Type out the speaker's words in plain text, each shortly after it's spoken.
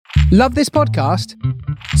Love this podcast?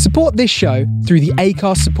 Support this show through the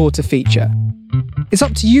Acast supporter feature. It's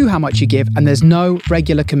up to you how much you give, and there's no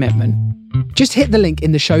regular commitment. Just hit the link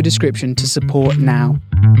in the show description to support now.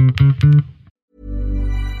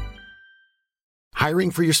 Hiring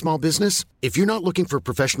for your small business? If you're not looking for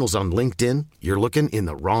professionals on LinkedIn, you're looking in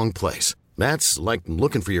the wrong place. That's like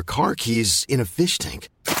looking for your car keys in a fish tank.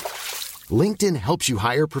 LinkedIn helps you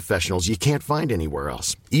hire professionals you can't find anywhere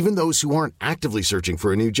else, even those who aren't actively searching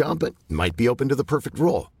for a new job but might be open to the perfect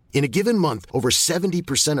role. In a given month, over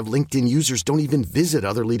 70% of LinkedIn users don't even visit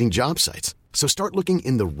other leading job sites. So start looking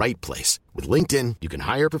in the right place. With LinkedIn, you can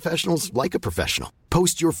hire professionals like a professional.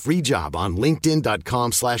 Post your free job on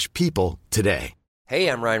linkedin.com/people today. Hey,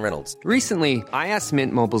 I'm Ryan Reynolds. Recently, I asked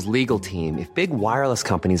Mint Mobile's legal team if big wireless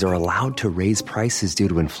companies are allowed to raise prices due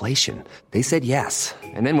to inflation. They said yes.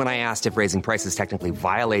 And then when I asked if raising prices technically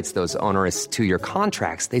violates those onerous two-year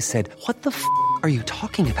contracts, they said, "What the f*** are you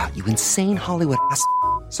talking about, you insane Hollywood ass?"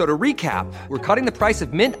 So to recap, we're cutting the price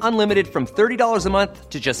of Mint Unlimited from $30 a month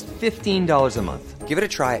to just $15 a month. Give it a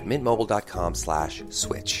try at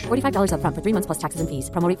mintmobile.com/switch. $45 up front for 3 months plus taxes and fees.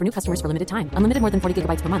 Promo rate for new customers for limited time. Unlimited more than 40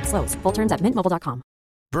 gigabytes per month. Slows full terms at mintmobile.com.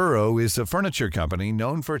 Burrow is a furniture company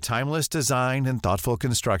known for timeless design and thoughtful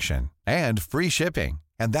construction, and free shipping,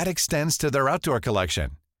 and that extends to their outdoor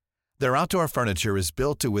collection. Their outdoor furniture is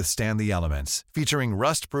built to withstand the elements, featuring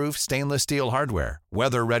rust-proof stainless steel hardware,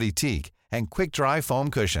 weather-ready teak, and quick-dry foam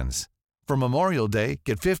cushions. For Memorial Day,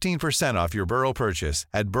 get 15% off your Burrow purchase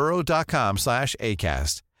at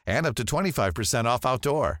burrow.com/acast, and up to 25% off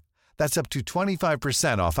outdoor. That's up to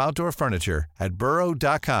 25% off outdoor furniture at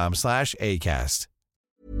burrow.com/acast.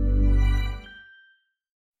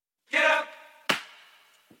 Get up.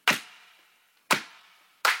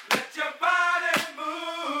 Let your body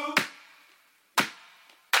move.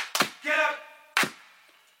 Get up.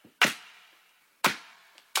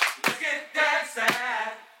 Let's get dancing.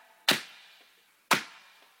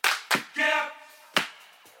 Get up.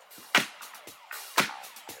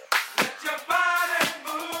 Let your body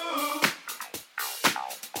move.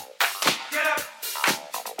 Get up.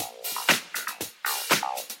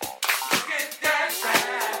 Let's get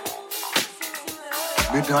dancing.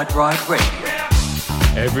 Midnight Riot Radio.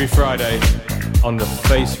 Every Friday on the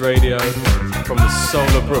Face Radio from the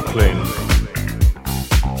soul of Brooklyn.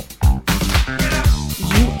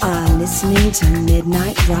 You are listening to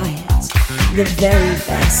Midnight Riot, the very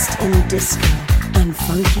best in disco and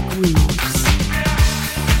funky grooves.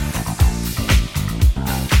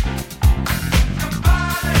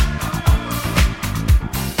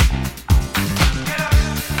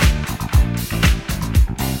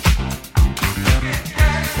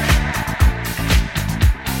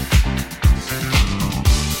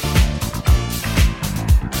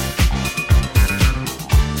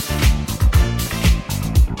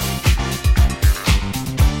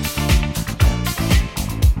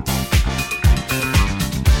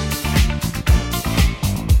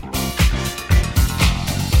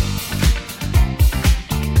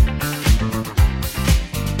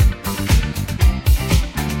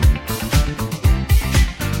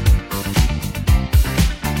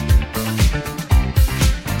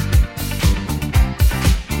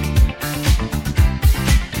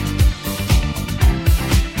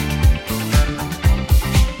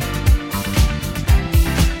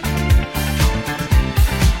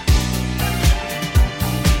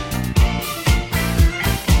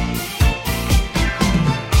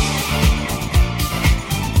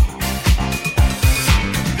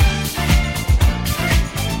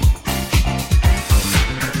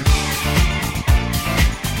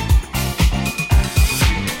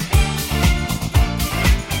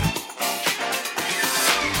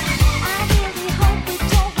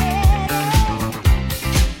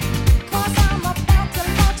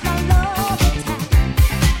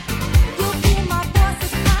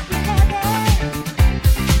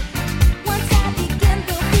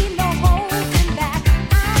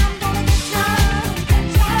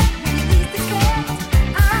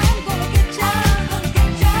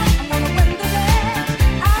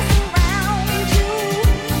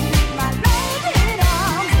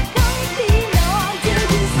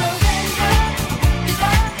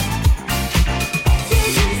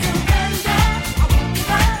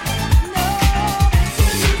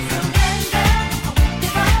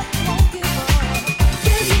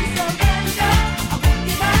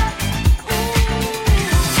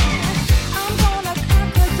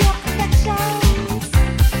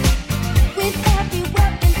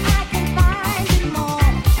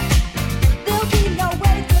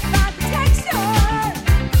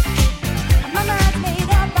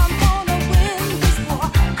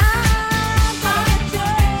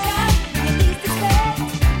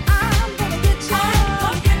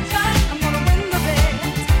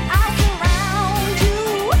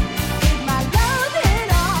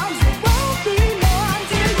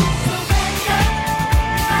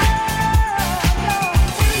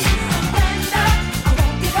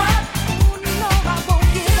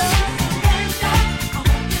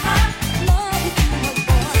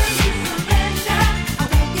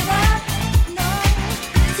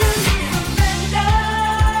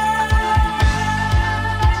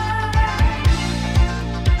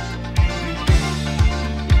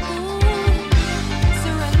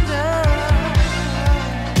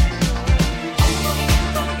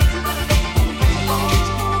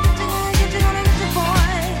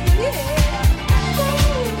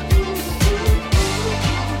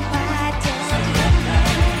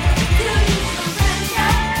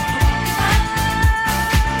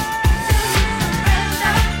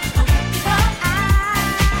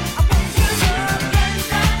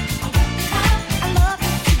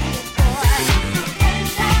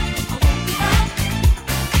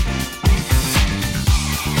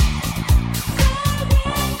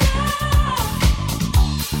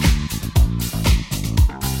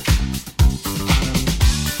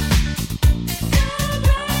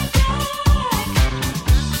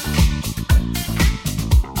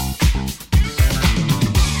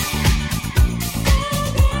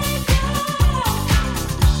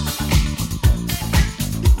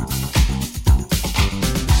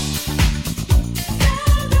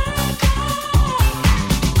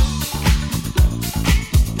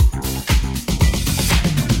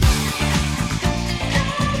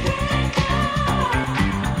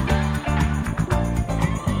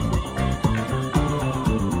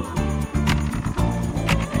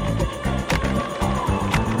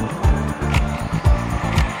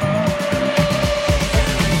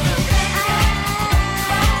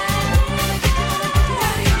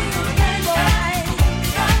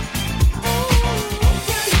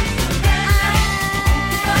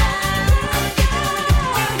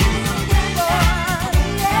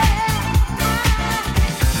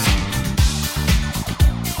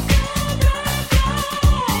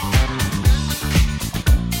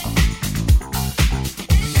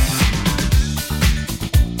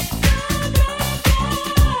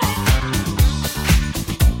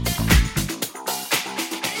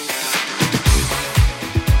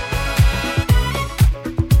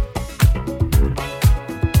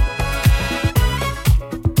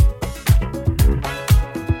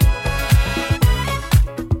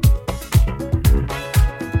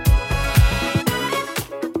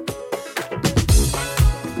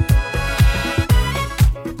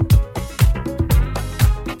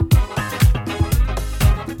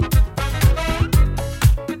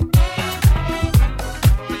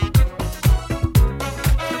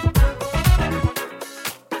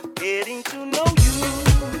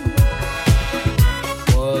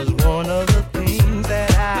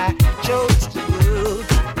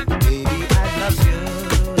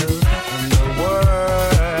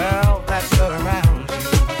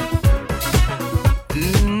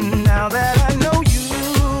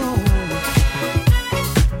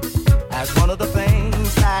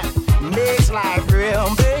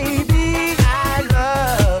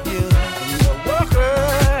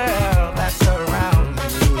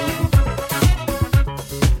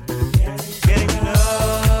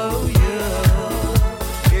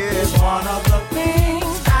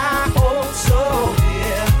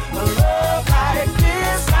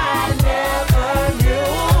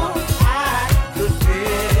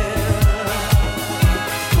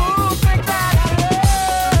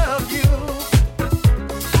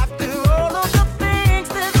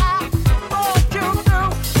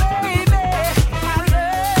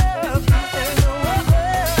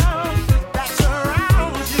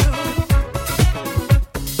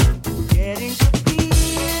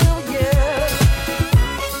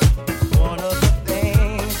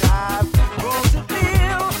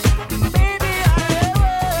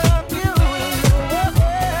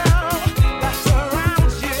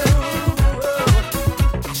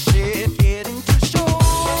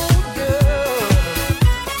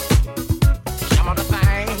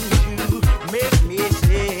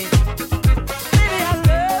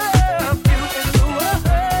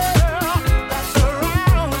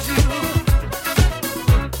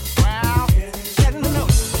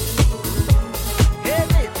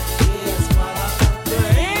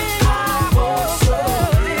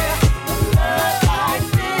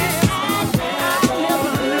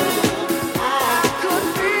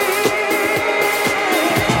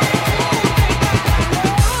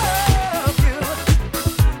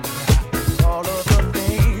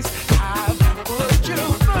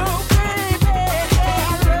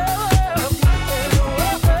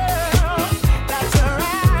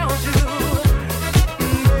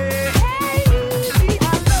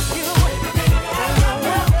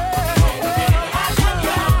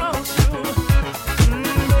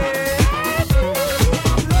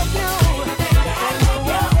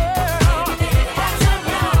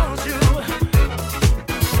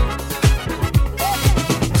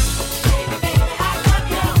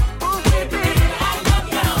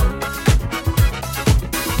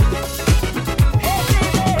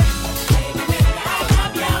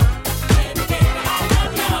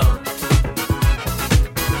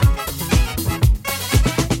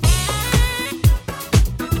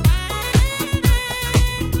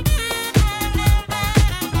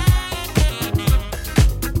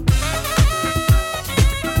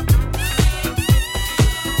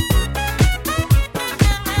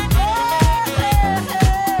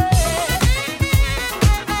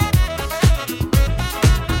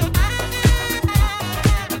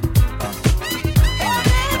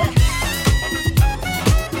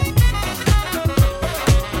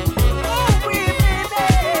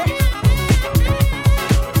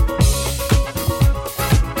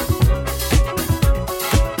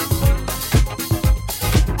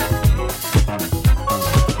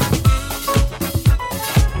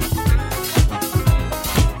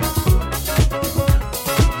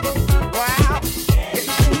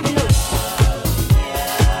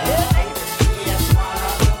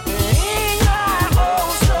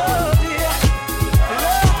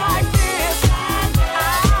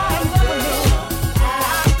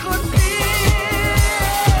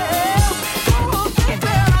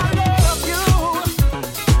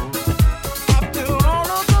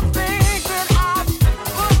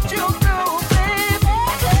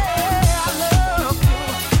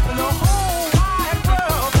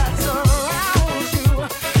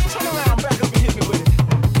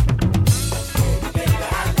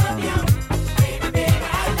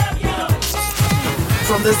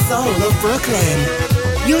 from the soul of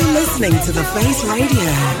Brooklyn. You're listening to The Face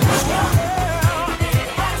Radio.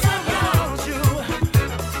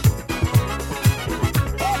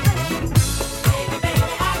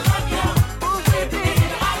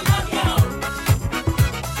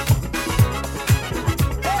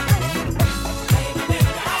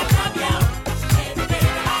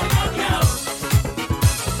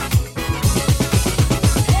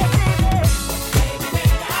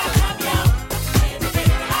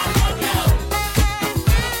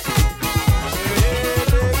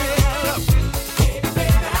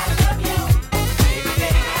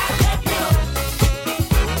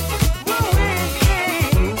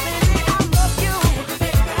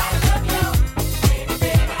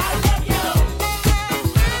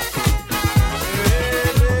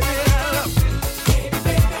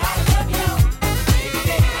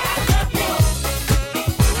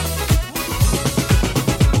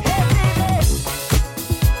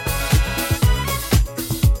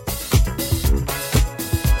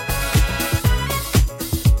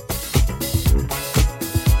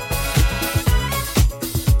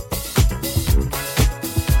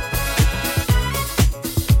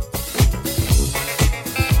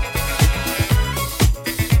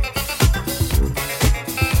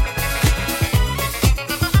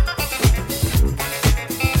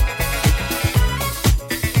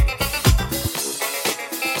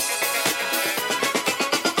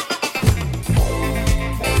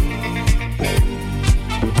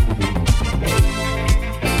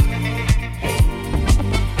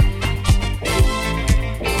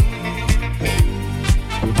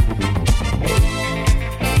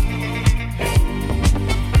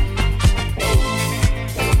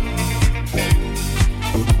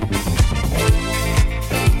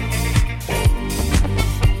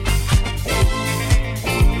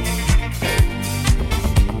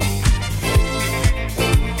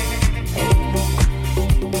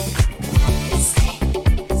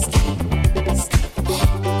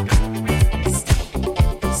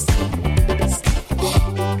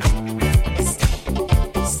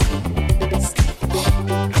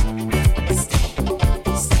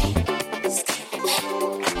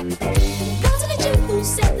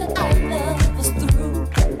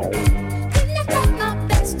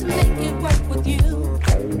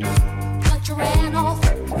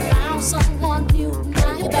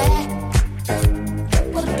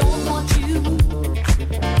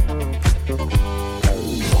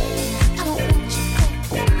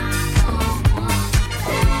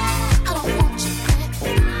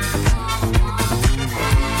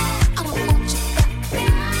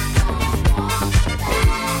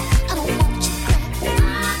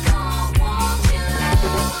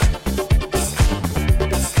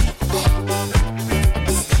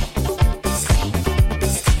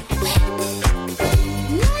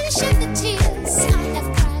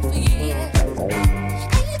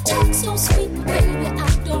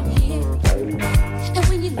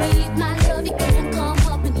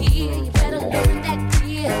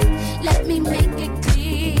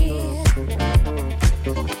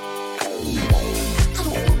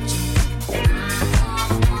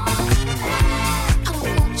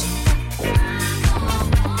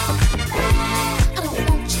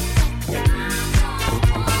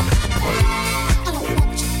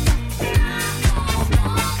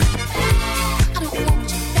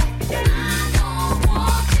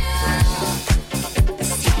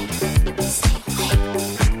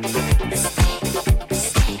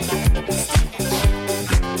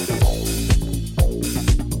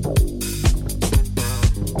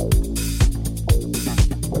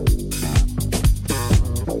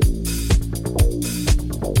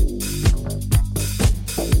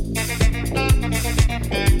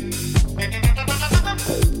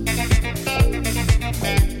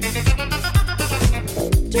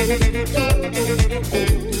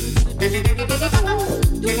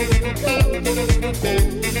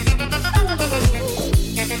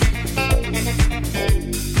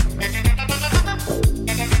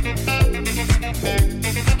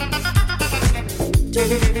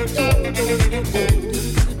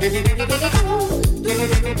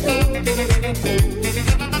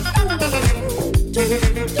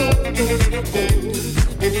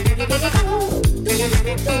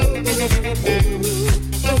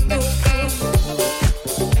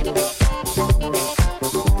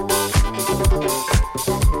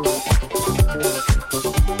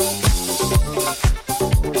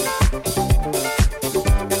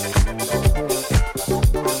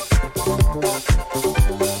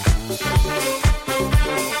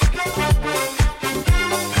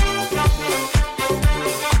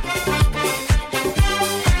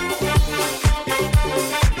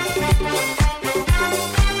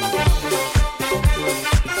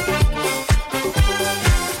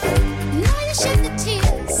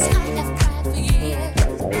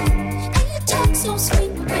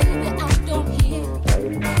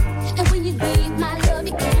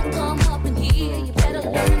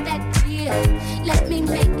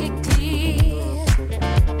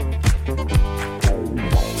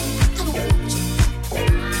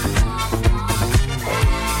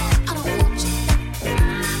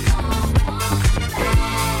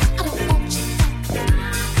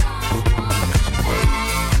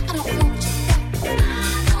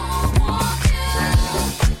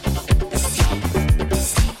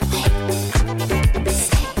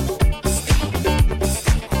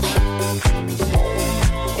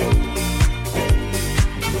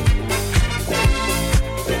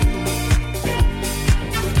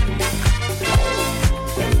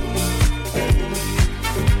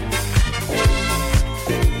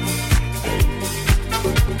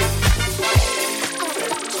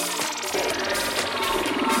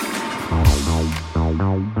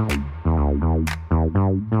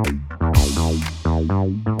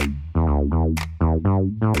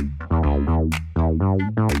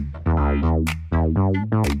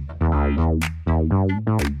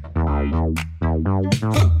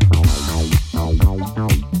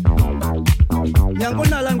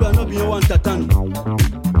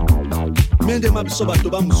 biso bato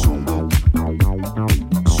ba musumbu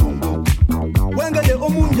sumbu wengele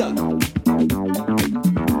omunja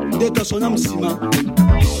ndeta sona msima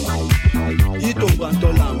itombo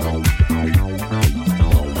antolamba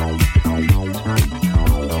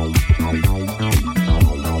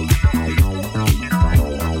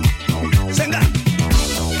senga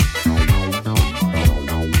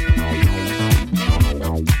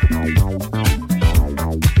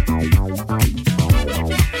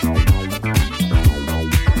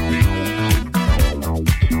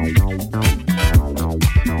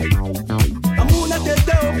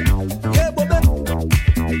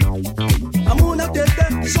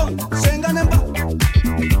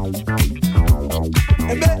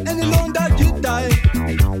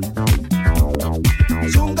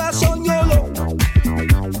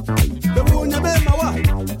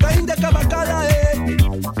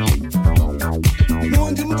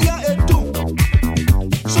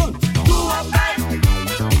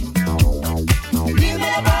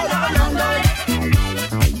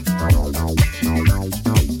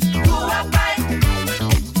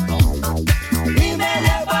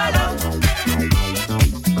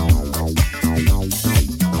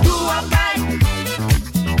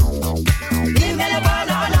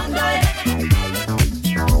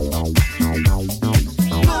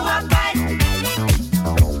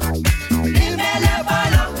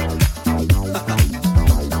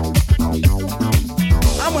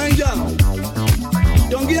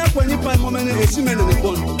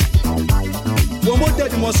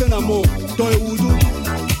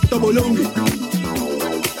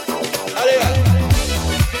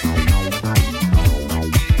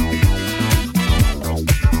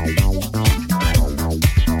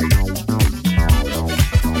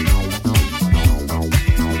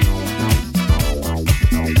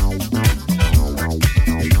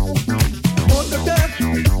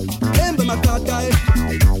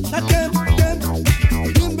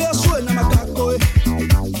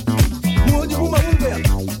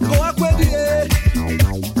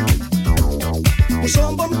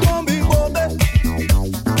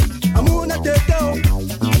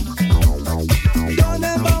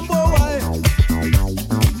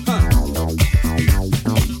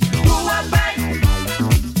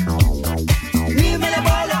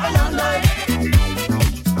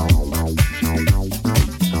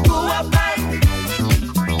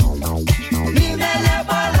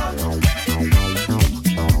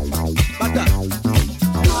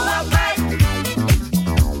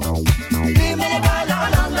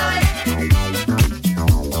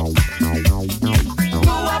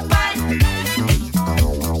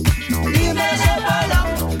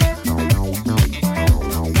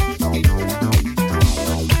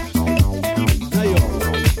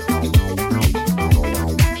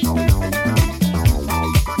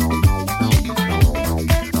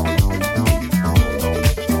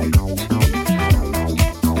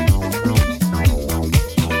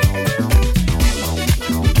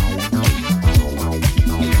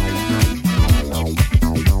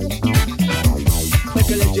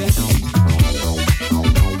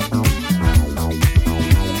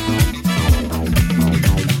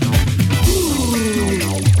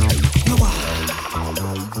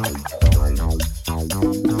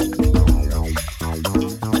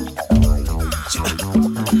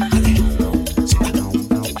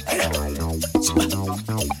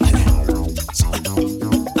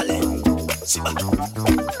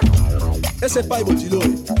ese pai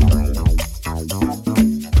botiloi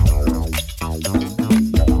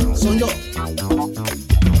sonyo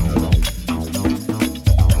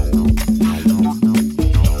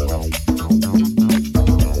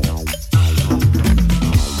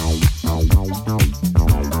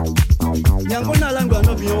nyango na langwa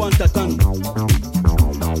no biyo wan tatano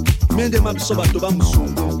mende mabiso bato ba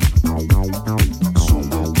musumbu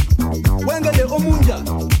sumbu wengele omunja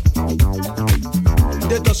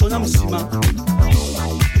ndeto sona msima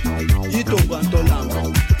itombo antolamba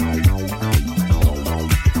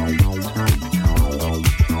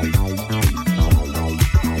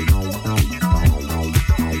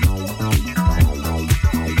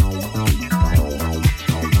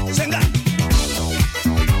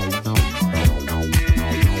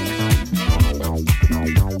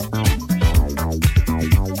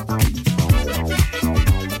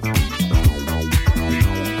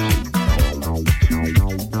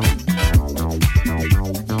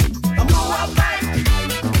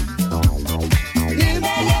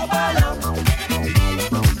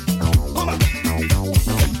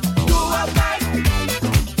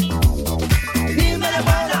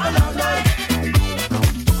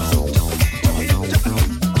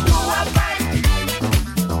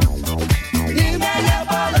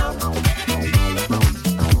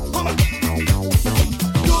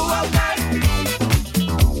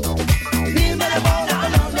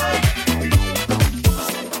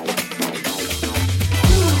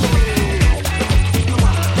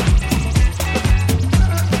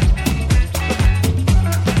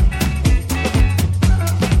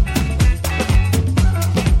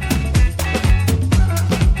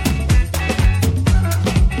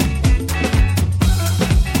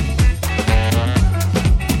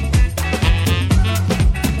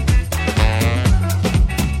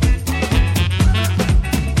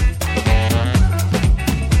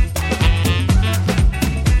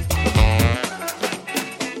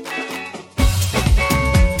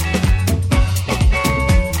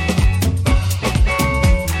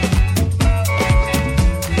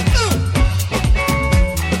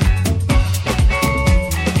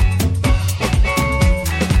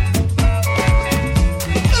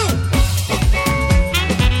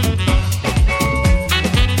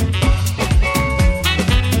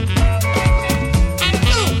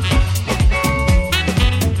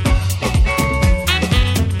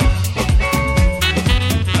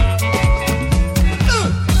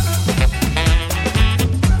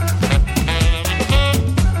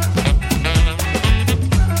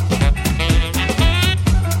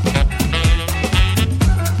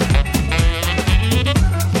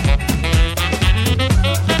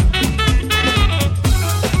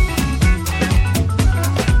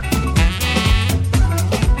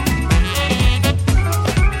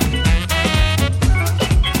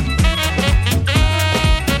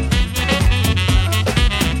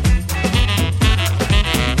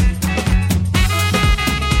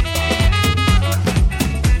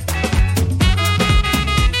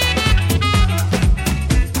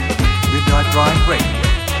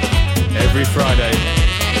every Friday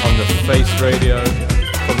on the Face Radio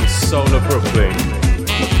from the soul of Brooklyn.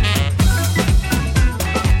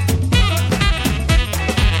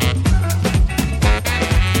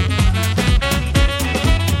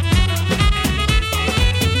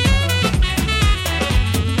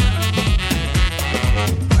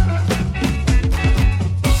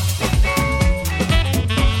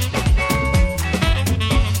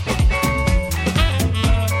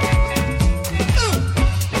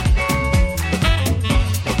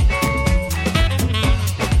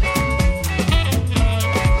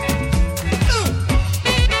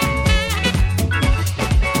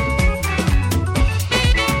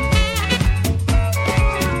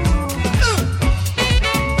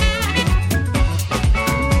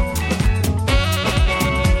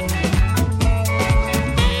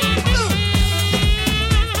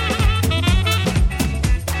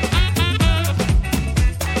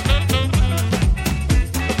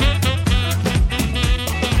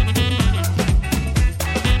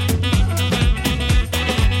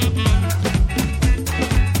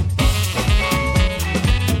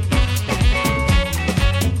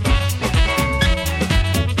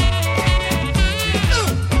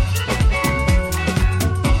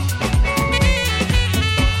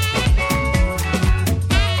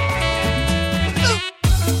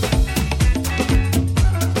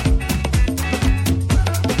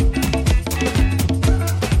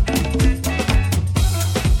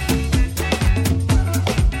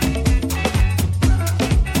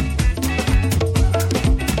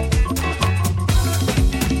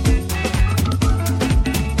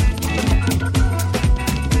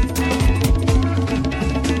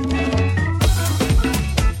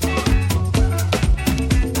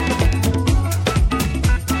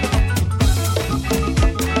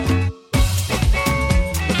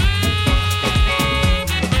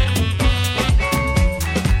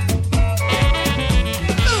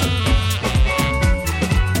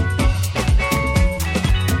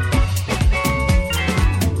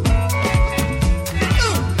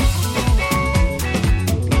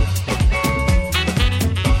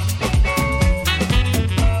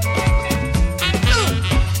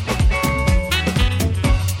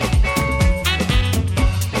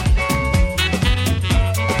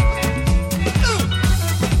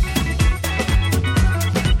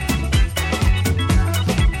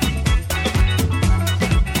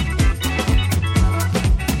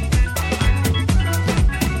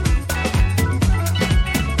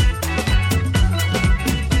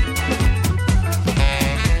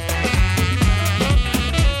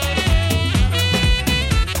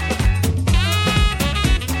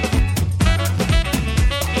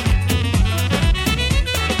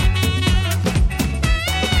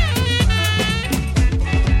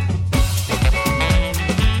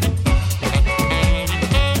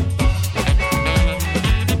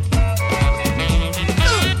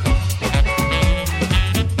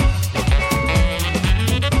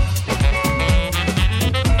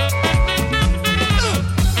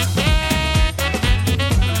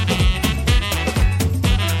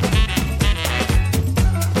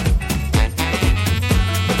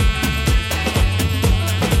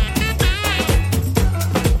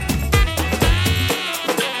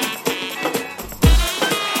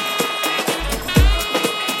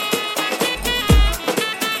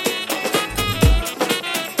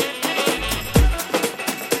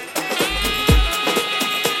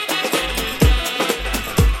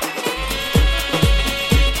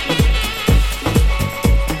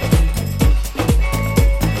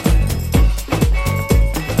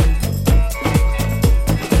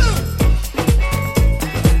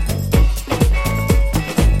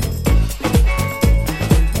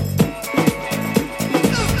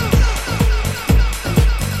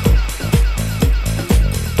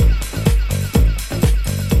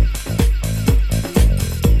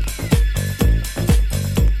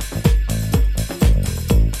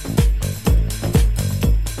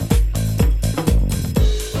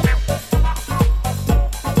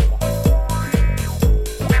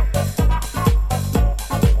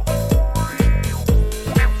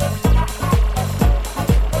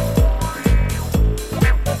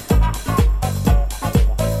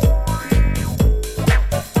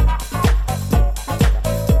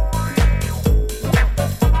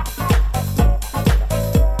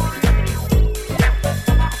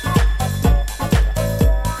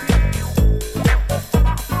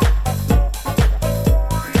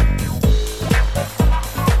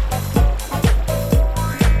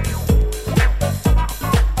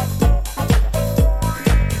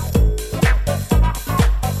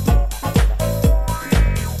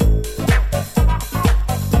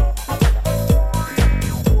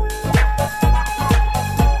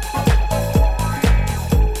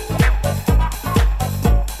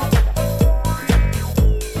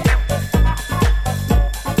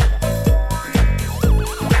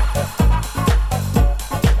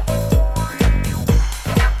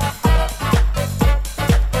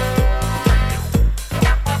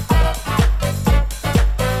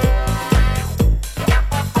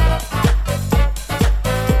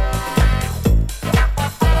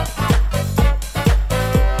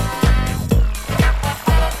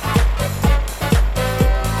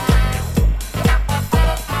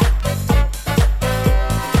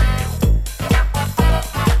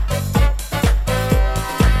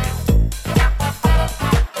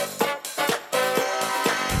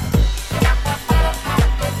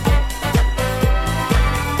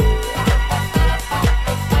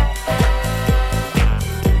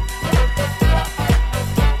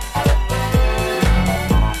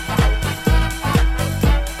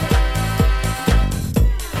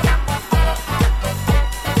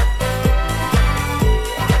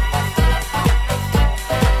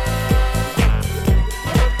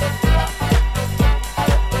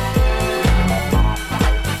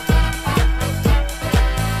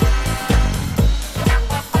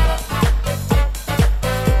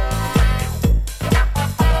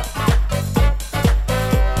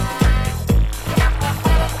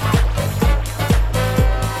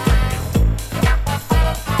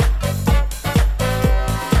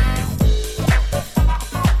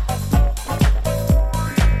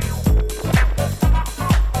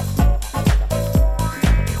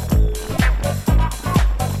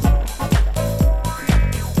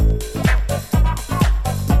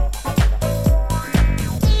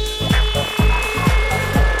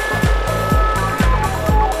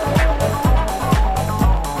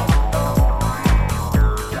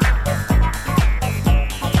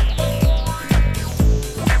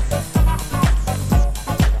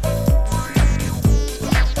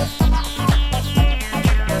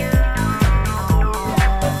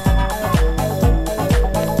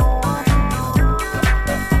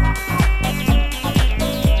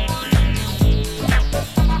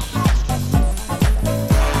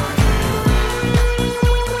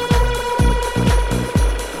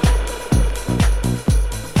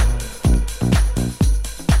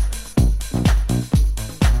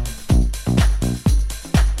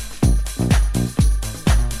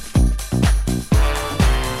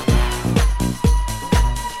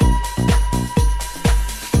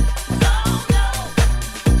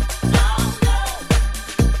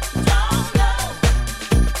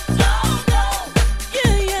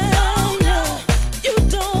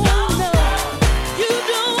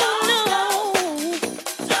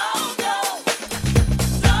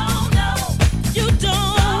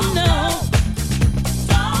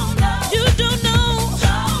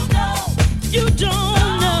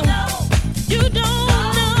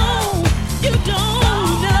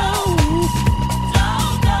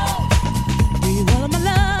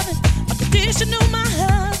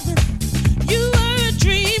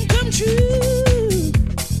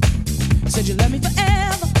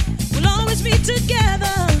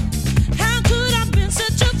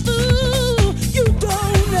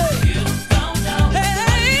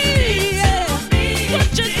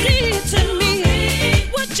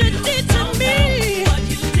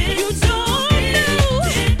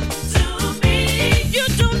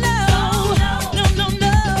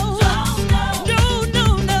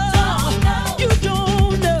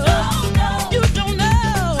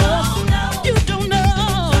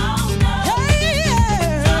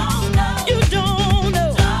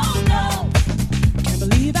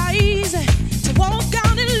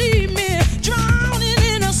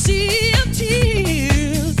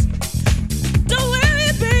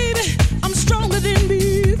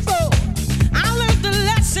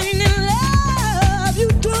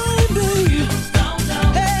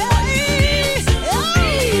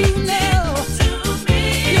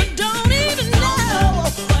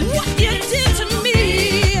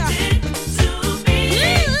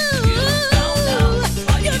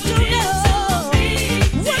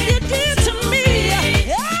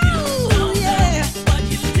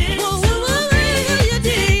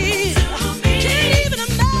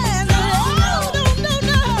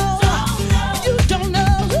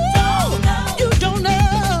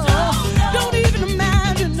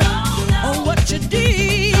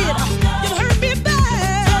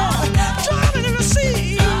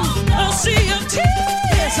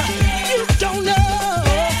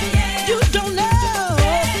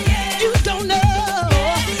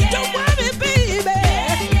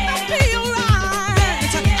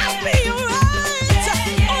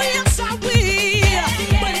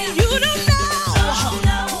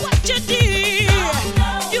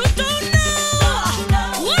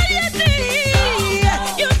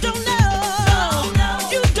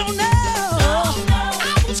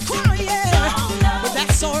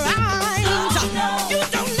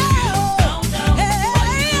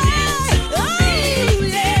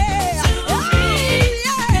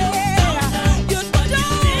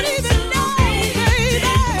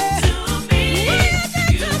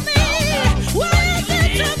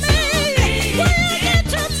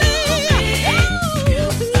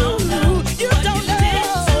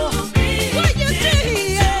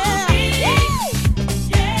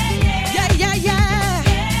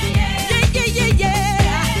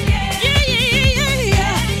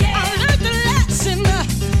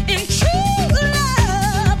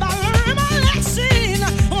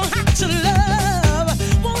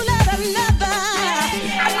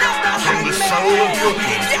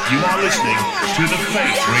 listening to The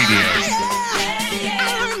Face Radio.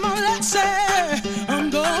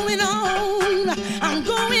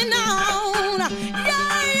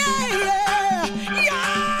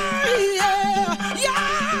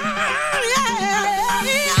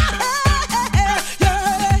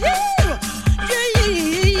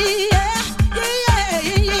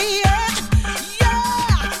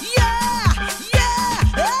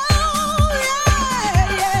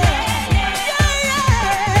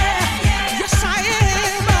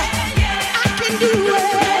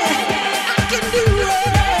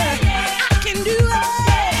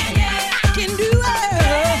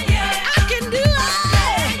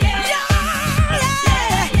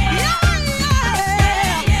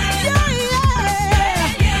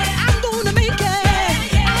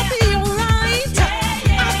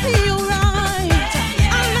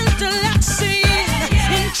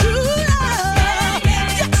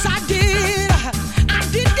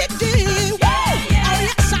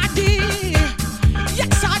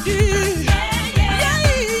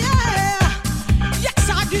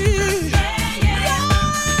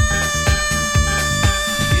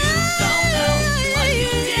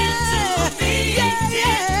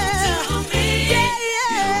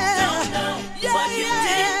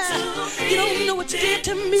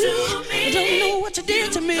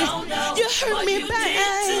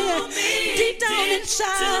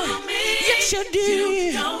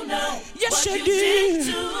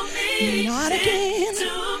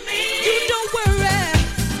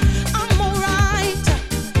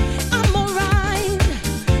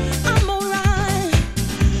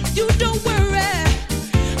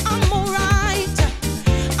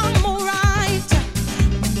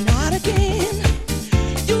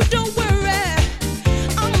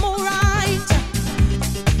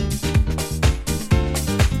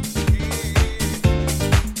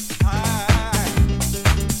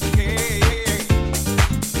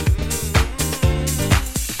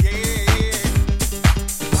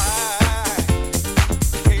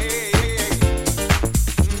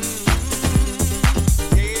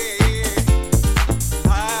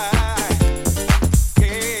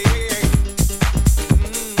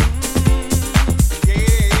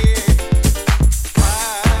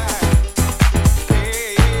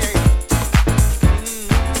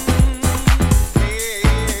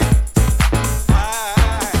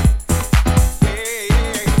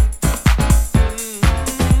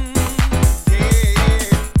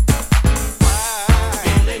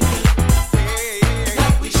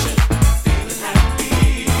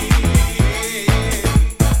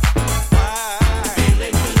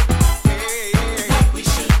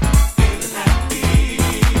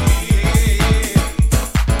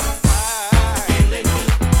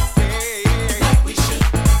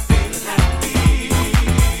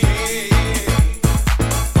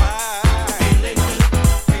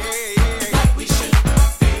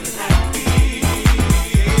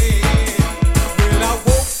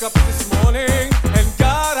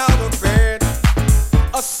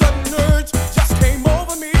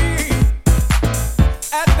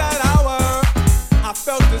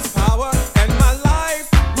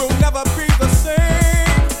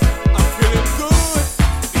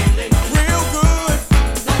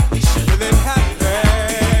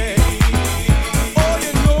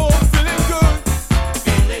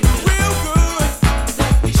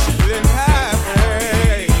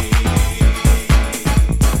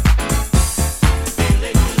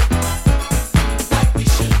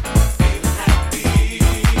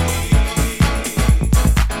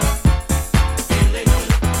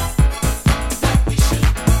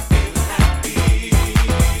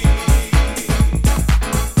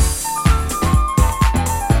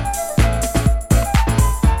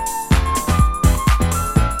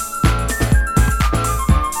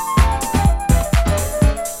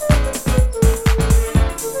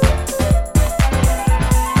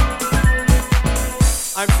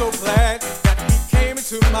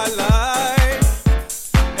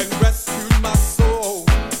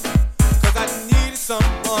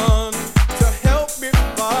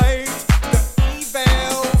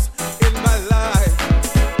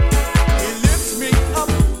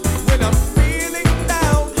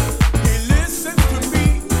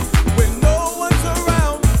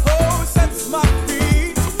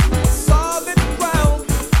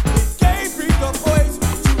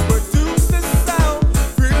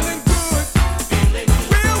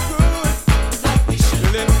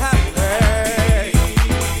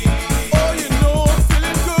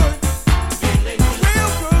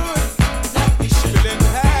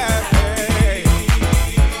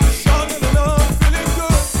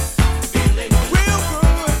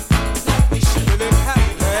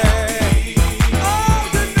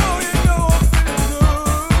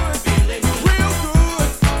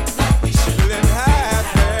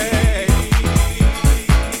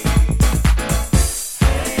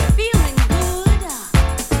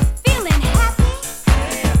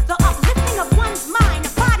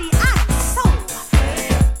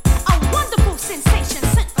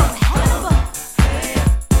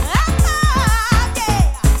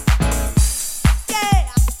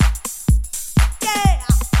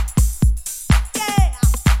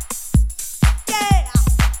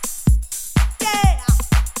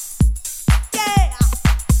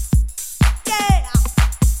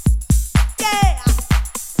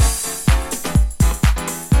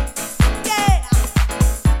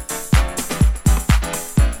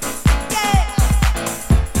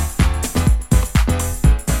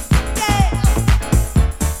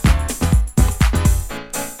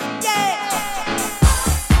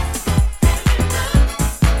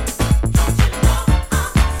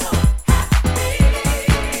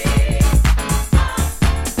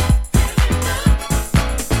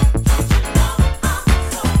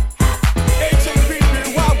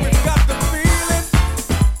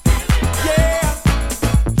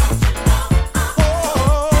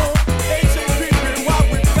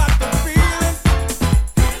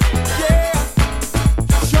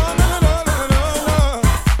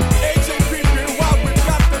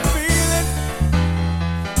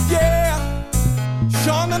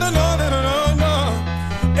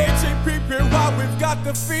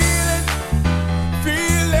 the feeling,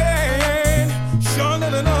 feeling.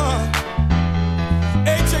 Sha-na-na-na.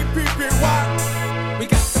 H-A-P-P-Y. We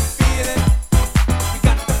got the feeling. We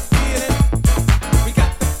got the feeling. We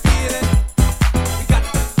got the feeling. We got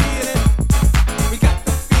the feeling. We got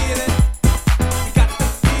the feeling. We got the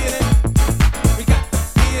feeling. We got the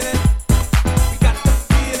feeling. We got the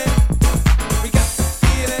feeling. We got the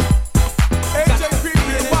feeling.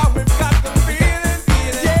 H-A-P-P-Y. We've got the feeling.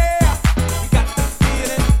 Yeah. We got the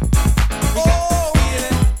feeling.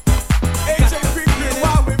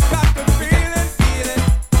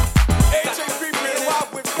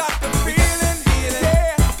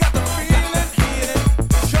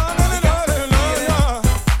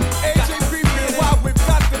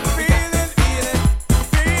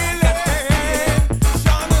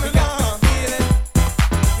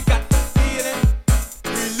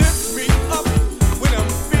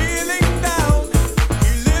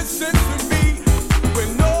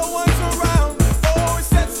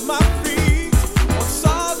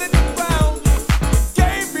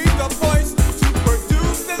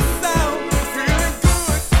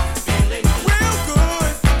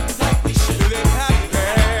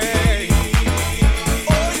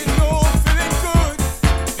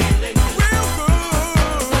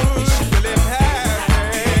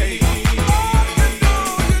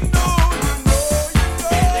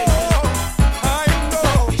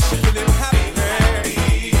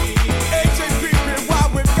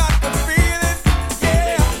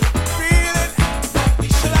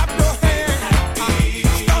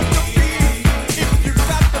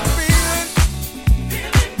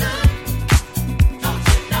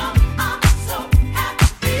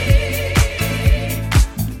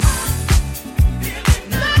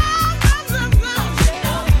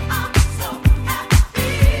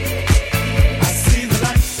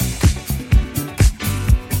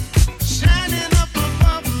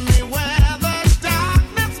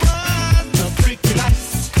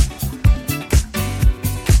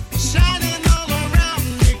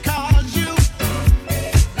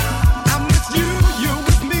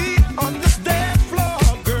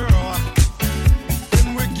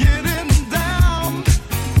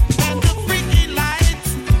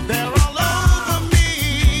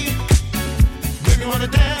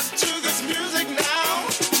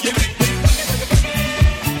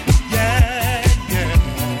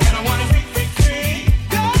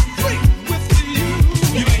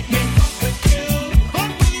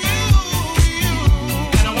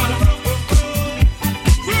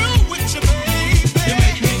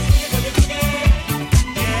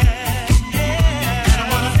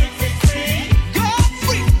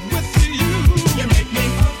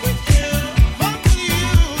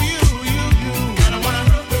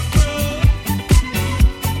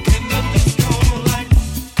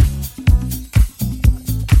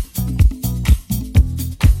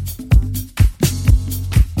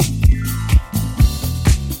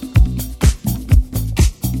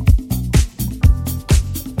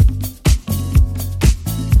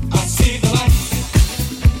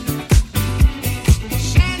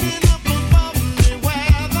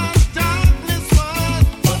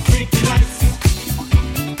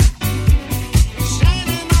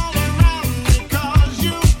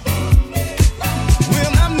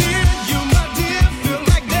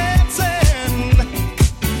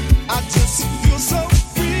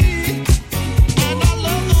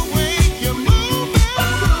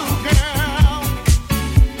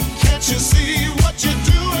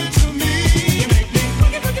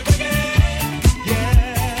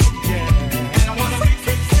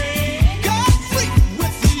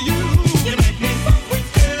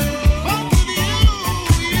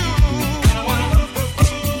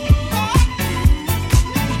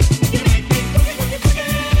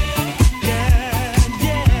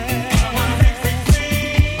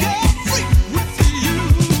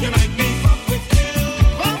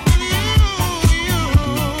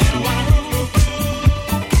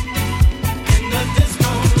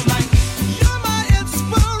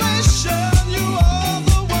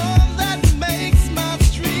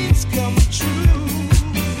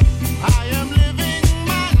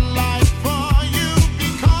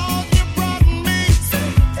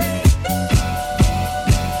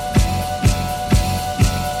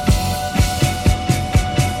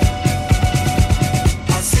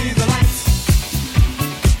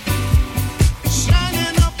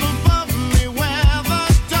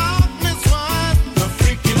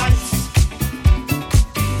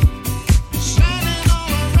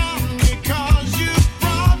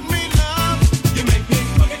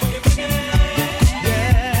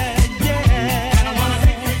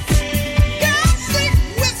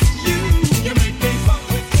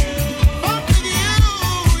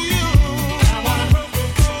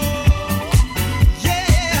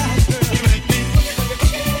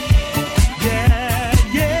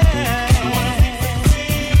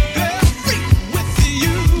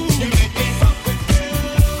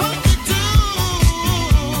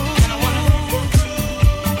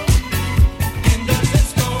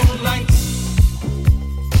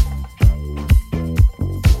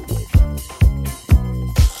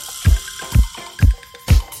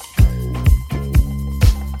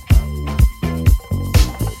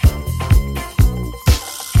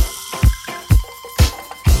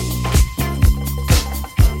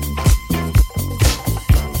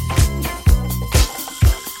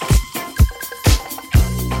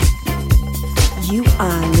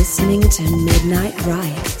 to Midnight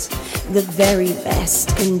Riot, the very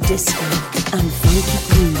best in disco and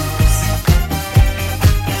funky grooves.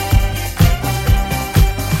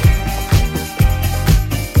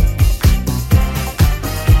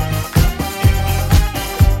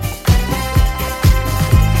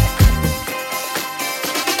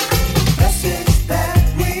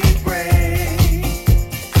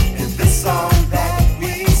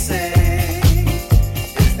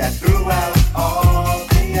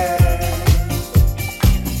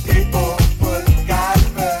 People put God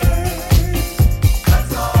first.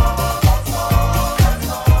 That's all.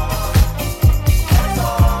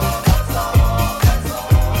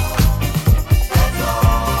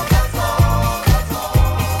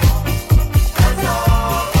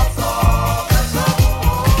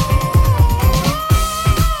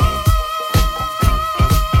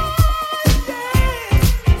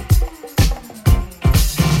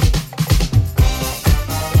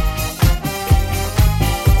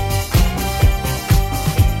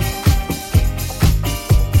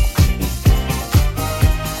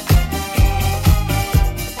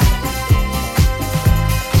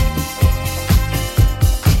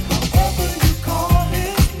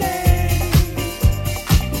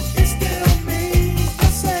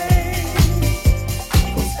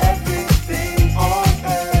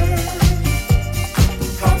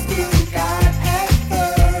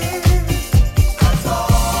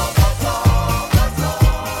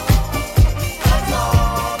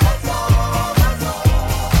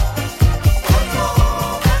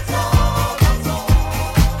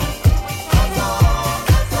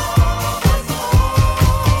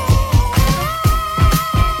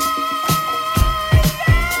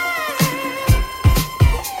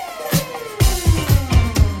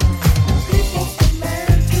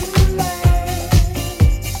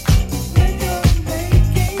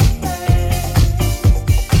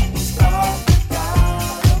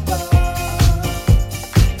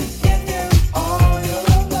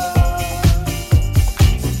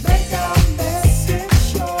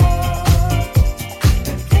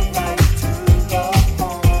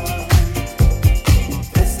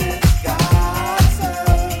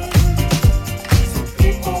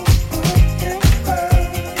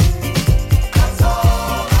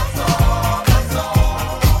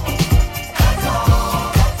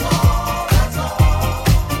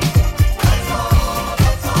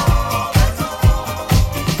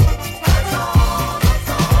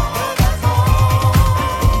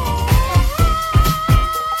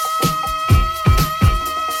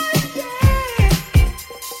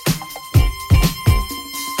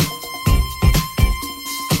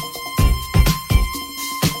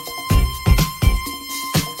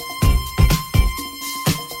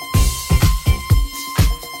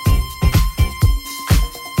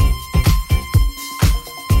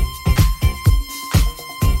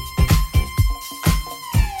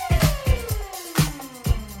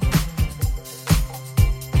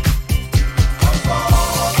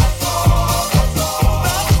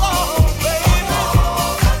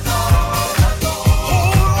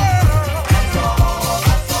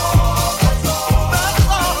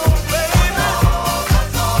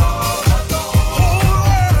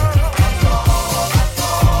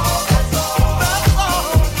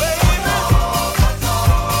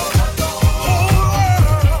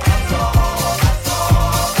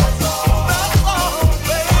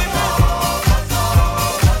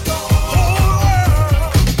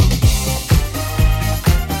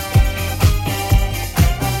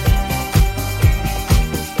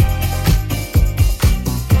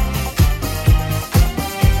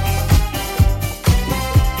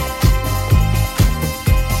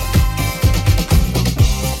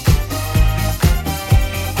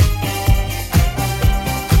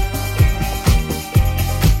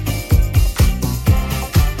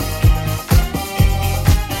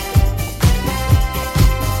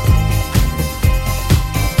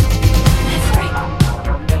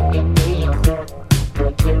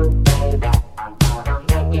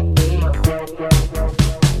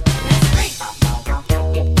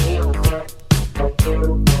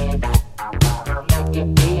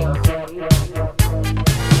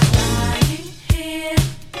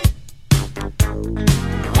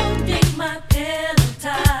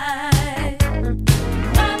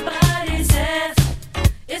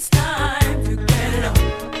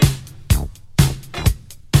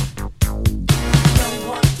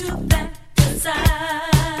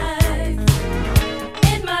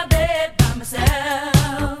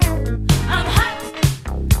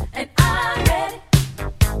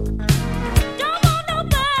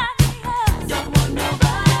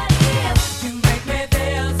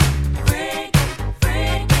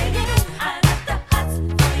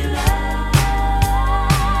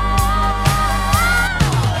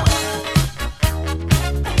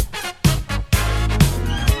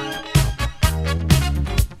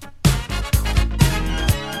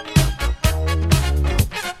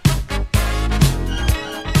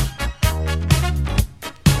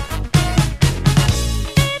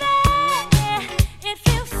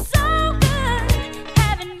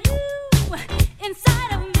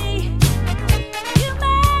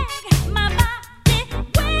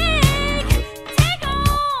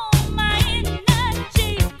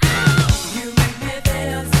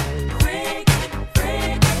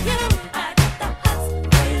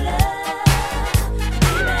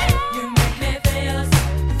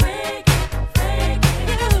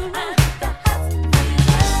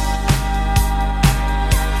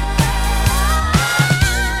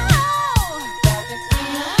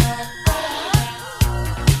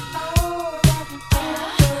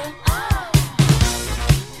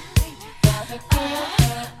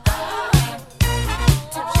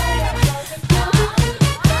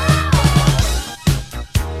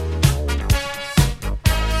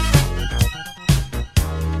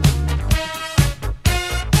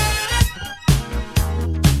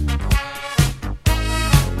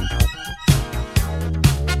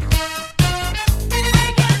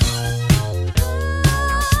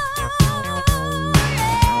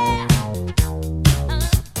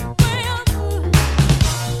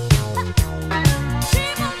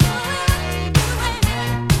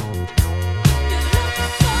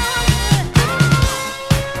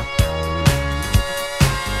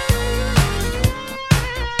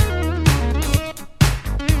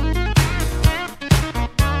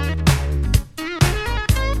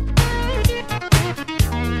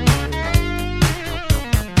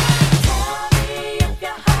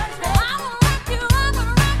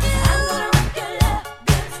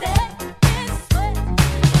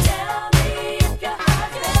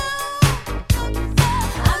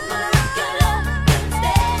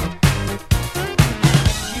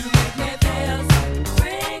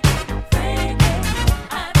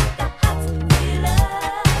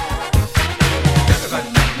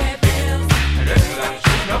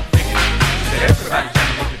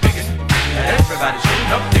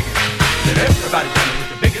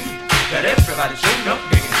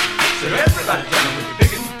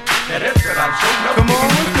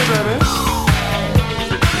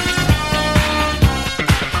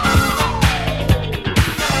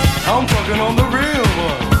 Sipping on the real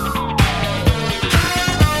one.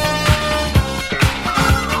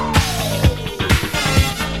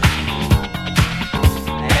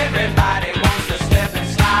 Everybody wants to slip and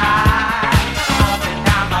slide up and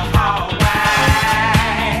down the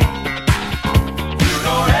hallway. You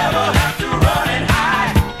don't ever have to run and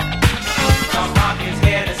hide, 'cause monkey's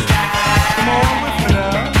here to stay. Come on with me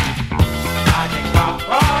now. I can come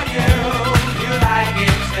for you, you like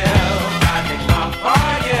it too. I can come for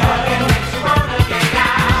you, it makes you wanna get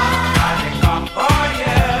out. I can come for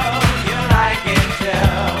you, you like it too.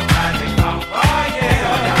 I can come for you,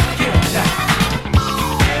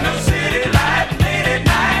 in a city life late at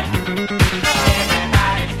night.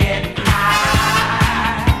 Everybody's getting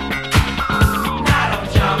high. Not a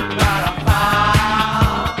jump, but a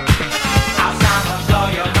fall. Our sound will blow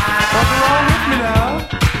your mind. Come along with me now.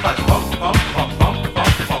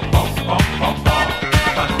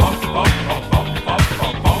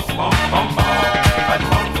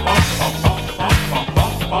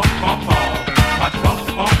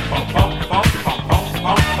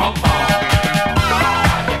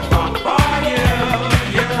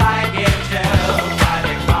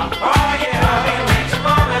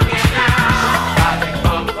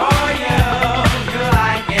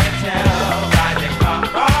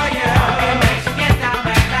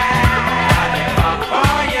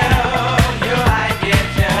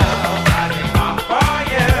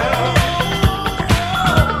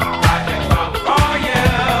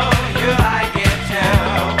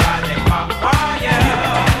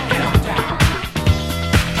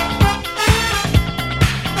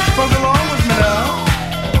 Funk along with me now.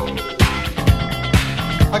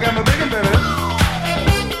 I got my biggin', baby.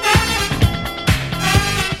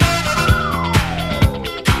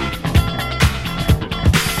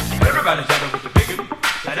 Everybody jamming with the biggin',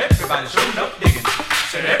 that everybody showing up digging.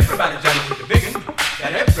 Said everybody jamming with the biggin',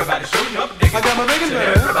 that everybody showing up digging. I got my biggin', Said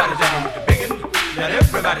baby. everybody jamming with the biggin', that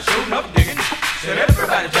everybody showing up digging. Said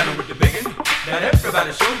everybody jamming with the biggin', that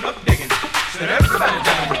everybody showing up digging. Said everybody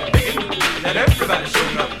jamming with the biggin', that everybody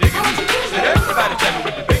showing up digging. Said everybody jamming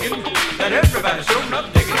with the biggin', that everybody showing up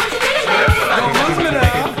digging. Said everybody Don't lose jamming me with the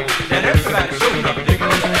now. biggin', that everybody showing up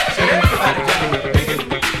digging. Said everybody jamming with the biggin',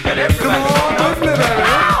 that Come everybody on showing up with me,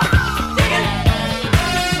 baby.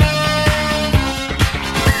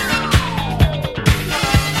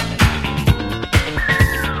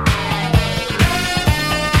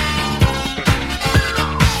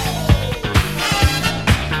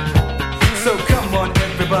 So come on,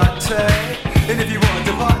 everybody. And if you want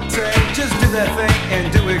to party, just do that thing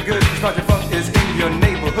and do it good. 'Cause Party Funk is in your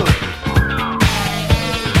neighborhood.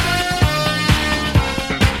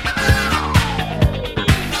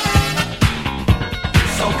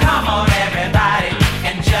 So come on everybody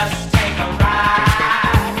and just take a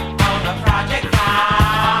ride on the Project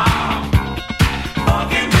Farm.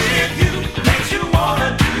 Fucking with you makes you wanna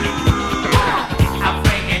do a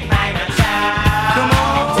freaking thing or two. Come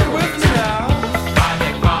on with me now.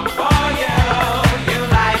 Project Farm for you, you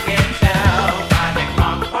like it too. Project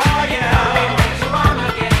Farm for you, it makes you wanna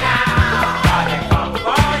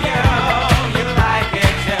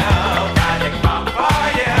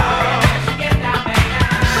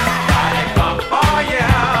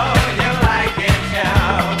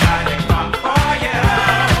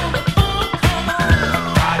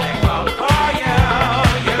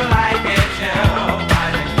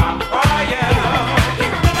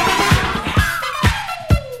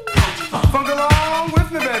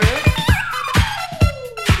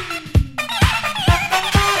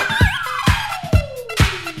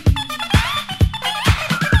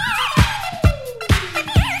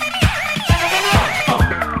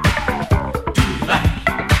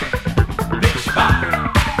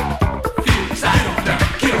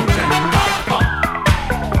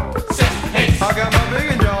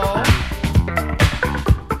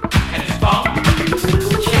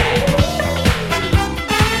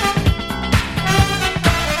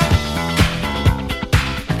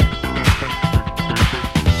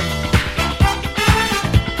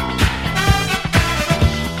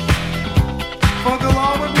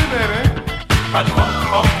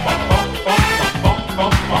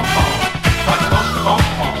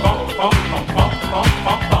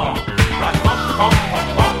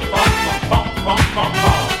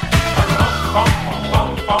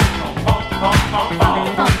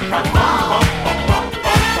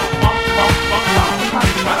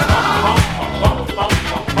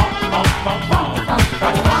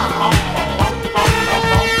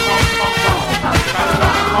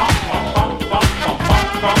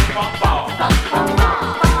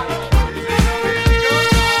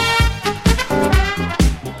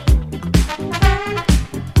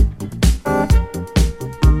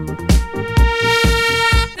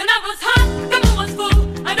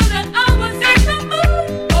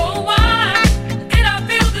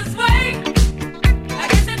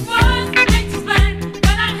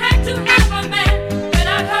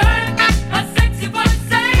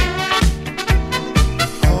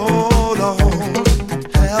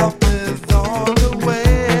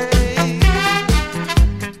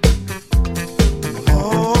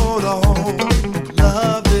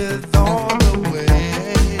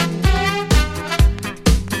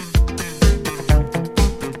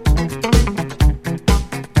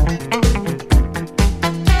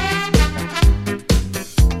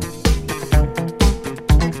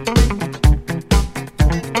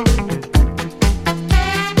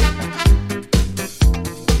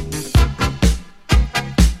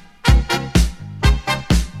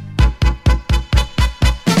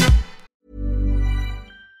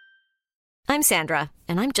I'm Sandra,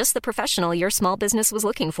 and I'm just the professional your small business was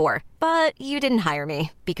looking for. But you didn't hire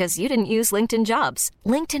me because you didn't use LinkedIn Jobs.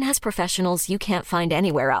 LinkedIn has professionals you can't find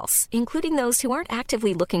anywhere else, including those who aren't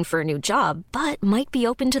actively looking for a new job, but might be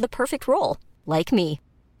open to the perfect role, like me.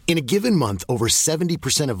 In a given month, over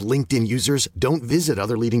 70% of LinkedIn users don't visit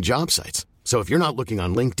other leading job sites. So if you're not looking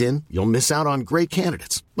on LinkedIn, you'll miss out on great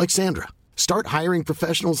candidates like Sandra. Start hiring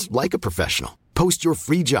professionals like a professional. Post your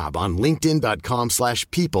free job on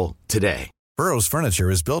linkedin.com/people today. Burrow's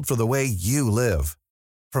furniture is built for the way you live.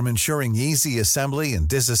 From ensuring easy assembly and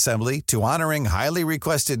disassembly to honoring highly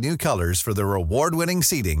requested new colors for their award-winning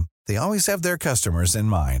seating, they always have their customers in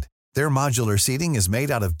mind. Their modular seating is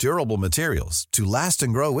made out of durable materials to last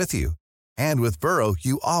and grow with you. And with Burrow,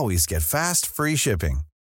 you always get fast, free shipping.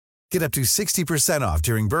 Get up to 60% off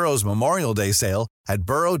during Burrow's Memorial Day sale at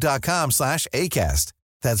burrow.com/ACAST.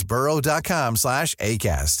 That's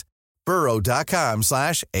burrow.com/ACAST.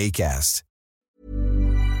 burrow.com/ACAST.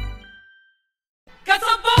 Got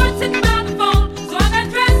some boys sitting by the phone, so I got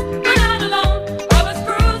dressed, went out alone. I was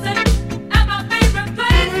cruising at my favorite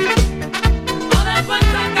place. All at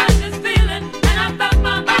once I got this feeling, and I felt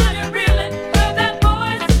my body reeling. Heard that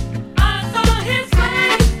voice, I saw his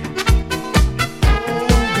face.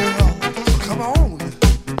 Oh, girl, come on.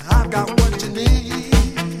 I've got what you need.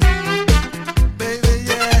 Baby,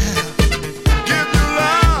 yeah. Give me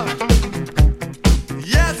love.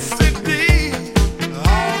 Yes, indeed.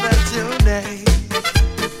 All that you need.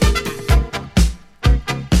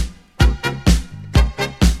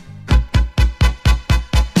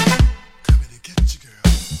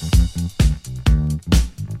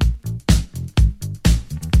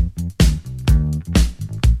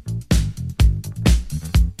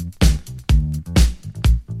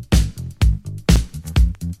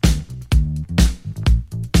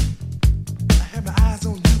 I had my eyes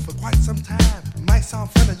on you for quite some time. Might sound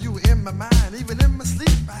funny, you were in my mind. Even in my sleep,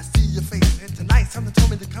 I see your face. And tonight, something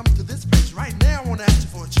told me to come to this place. Right now, I want to ask you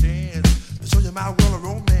for a chance to show you my world of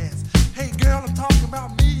romance. Hey, girl, I'm talking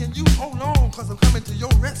about me and you. Hold on, cause I'm coming to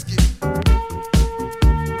your rescue.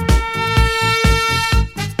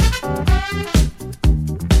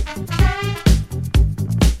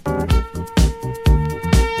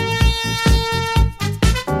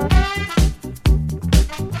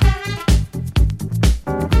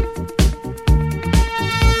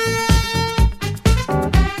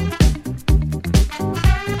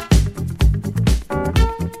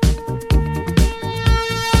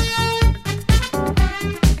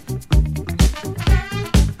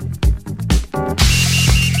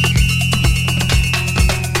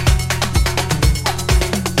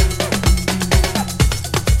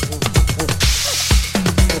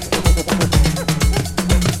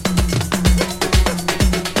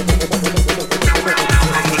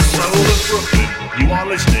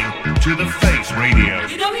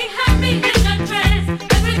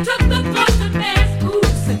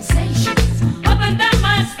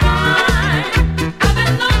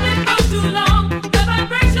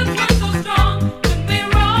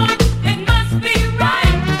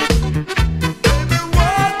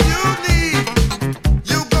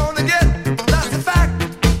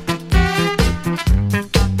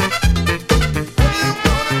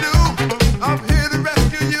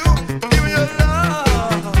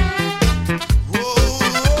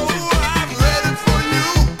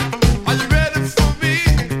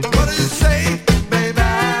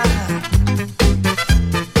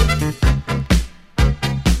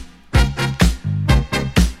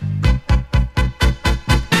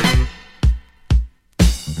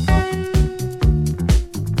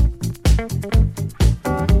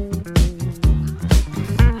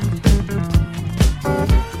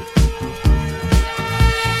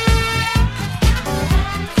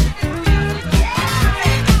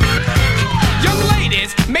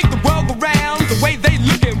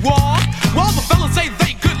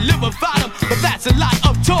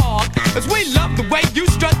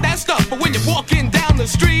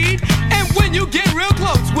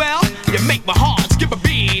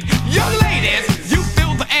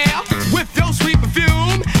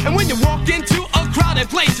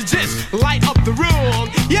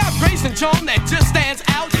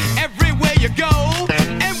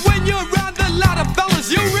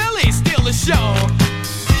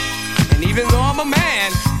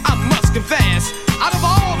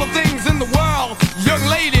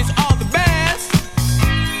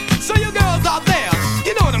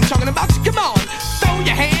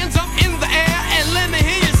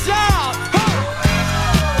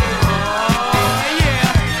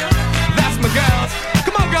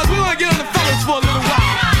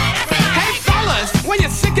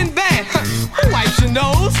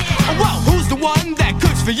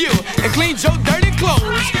 for you and cleans your dirty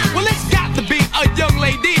clothes. Well, it's got to be a young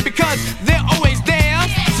lady because they're always there.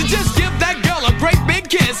 So just give that girl a great big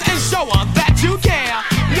kiss and show her that you care.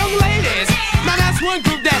 Young ladies, now that's one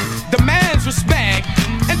group that demands respect.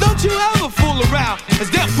 And don't you ever fool around, cause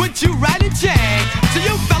they'll put you right in check. So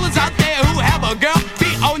you fellas out there who have a girl,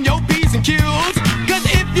 be on your P's and Q's. Cause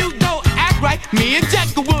if you don't act right, me and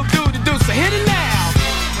Jacka will do the do. So hit it now.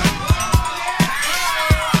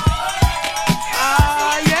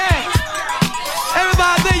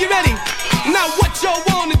 Now what y'all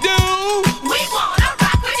wanna do? We wanna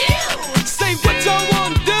rock with you. Say what y'all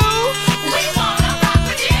wanna do? We wanna rock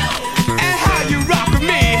with you. And how you rock with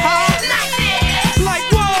me, huh? Like this. Like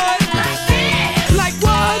what? Like this. Like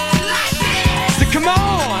what? Like this. So come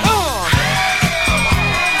on.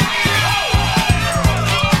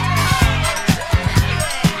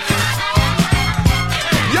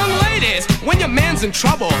 Young ladies, when your man's in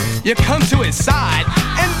trouble, you come to his side.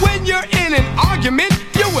 And when you're in an argument,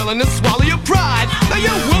 you're willing to swallow your pride. Now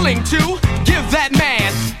you're willing to give that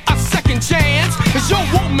man a second chance, cause your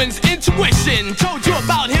woman's intuition told you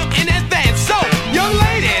about him in advance. So, young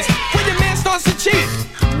ladies, when your man starts to cheat,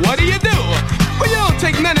 what do? Well, you don't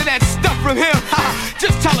take none of that stuff from him.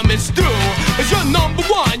 Just tell him it's through. Cause you're number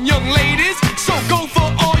one, young ladies, so go for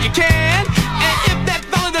all you can. And if that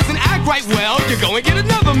fella doesn't act right, well, you're gonna get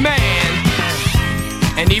another man.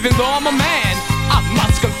 And even though I'm a man, I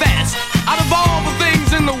must confess, out of all the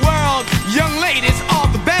things in the world, young ladies are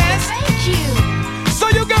the best. Thank you. So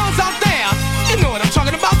you girls out there, you know what I'm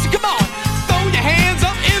talking about, so come on, throw your hands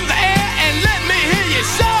up in the air and let me hear you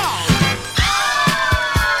shout.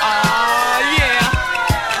 Yeah,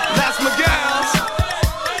 that's my girls.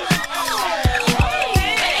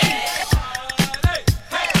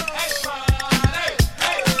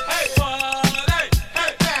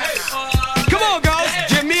 Come on, girls,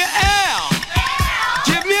 give me an L.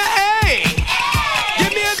 Give me an A.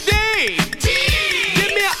 Give me a D.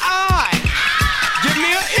 Give me an I. Give me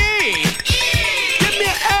an E. Give me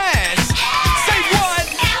an S. Say what?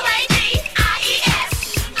 L-A-D-I-E-S.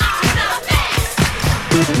 I'm the best.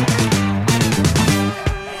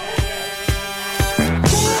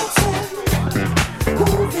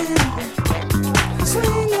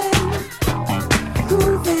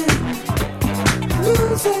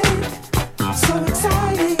 So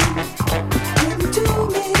exciting, give it to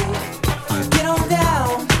me. Get on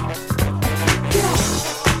down, get on,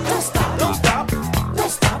 don't stop, Don't stop, don't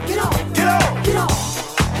stop, get on, get on, get on,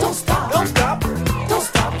 don't stop, don't stop, don't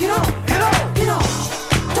stop, get on, get on, get on,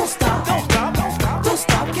 don't stop, don't stop, don't stop, don't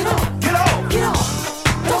stop, get on, get on. get on,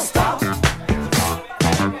 don't stop.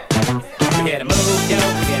 We get a move, yo,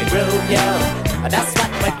 we get a groove, yo. That's what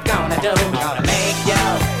we're gonna do. We're gonna make yo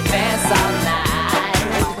dance all night.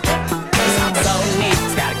 This song's so neat,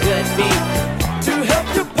 it's got a good beat to help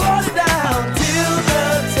you party down till the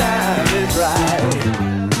time is right.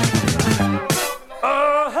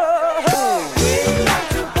 Oh, we like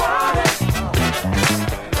to party.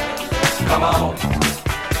 Come on.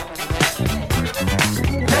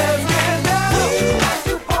 Let's get down. We like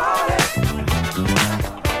to party.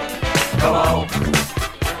 Come on.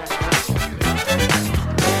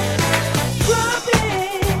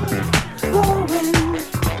 Dropping, rolling,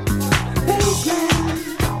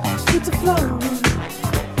 baseline, keeps it flowing.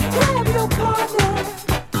 Grab your partner,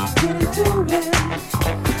 get into it.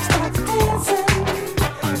 Start dancing,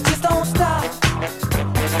 just don't stop.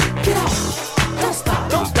 Get off, don't stop,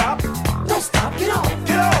 Don't stop, don't stop, get off,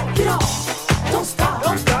 get on, get off, don't stop,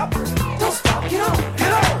 don't stop, don't stop, get off,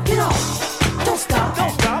 get on, get off, don't stop,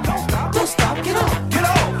 don't stop, don't stop, don't stop, get off, get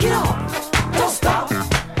on. get off, don't stop.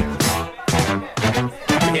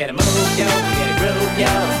 We get a move, yo, we get a groove,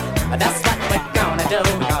 yo. That's what we're gonna do.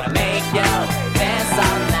 We're gonna make yo dance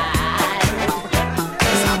all night.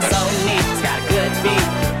 This song's so neat, it's got a good beat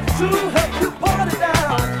to help you party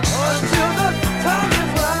down until the time is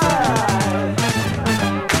right.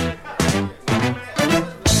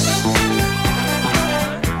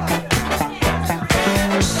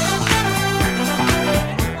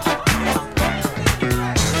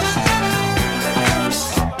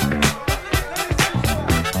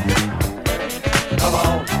 Come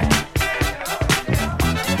on.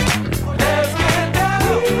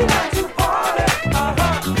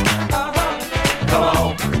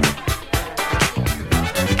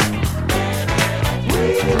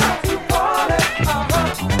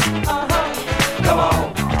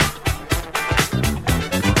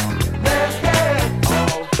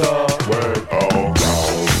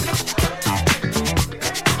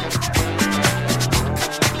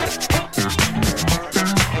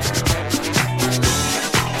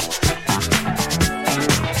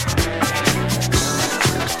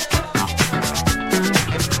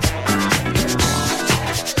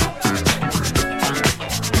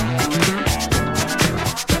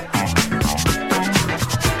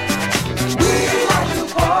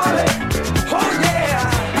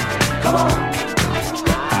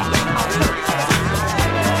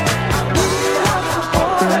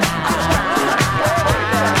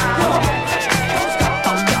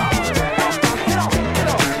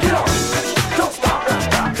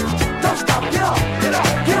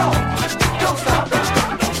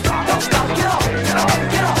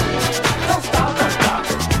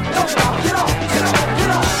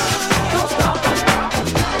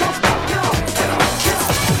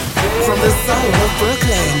 of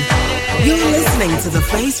Brooklyn. You're listening to The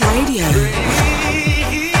Face Radio.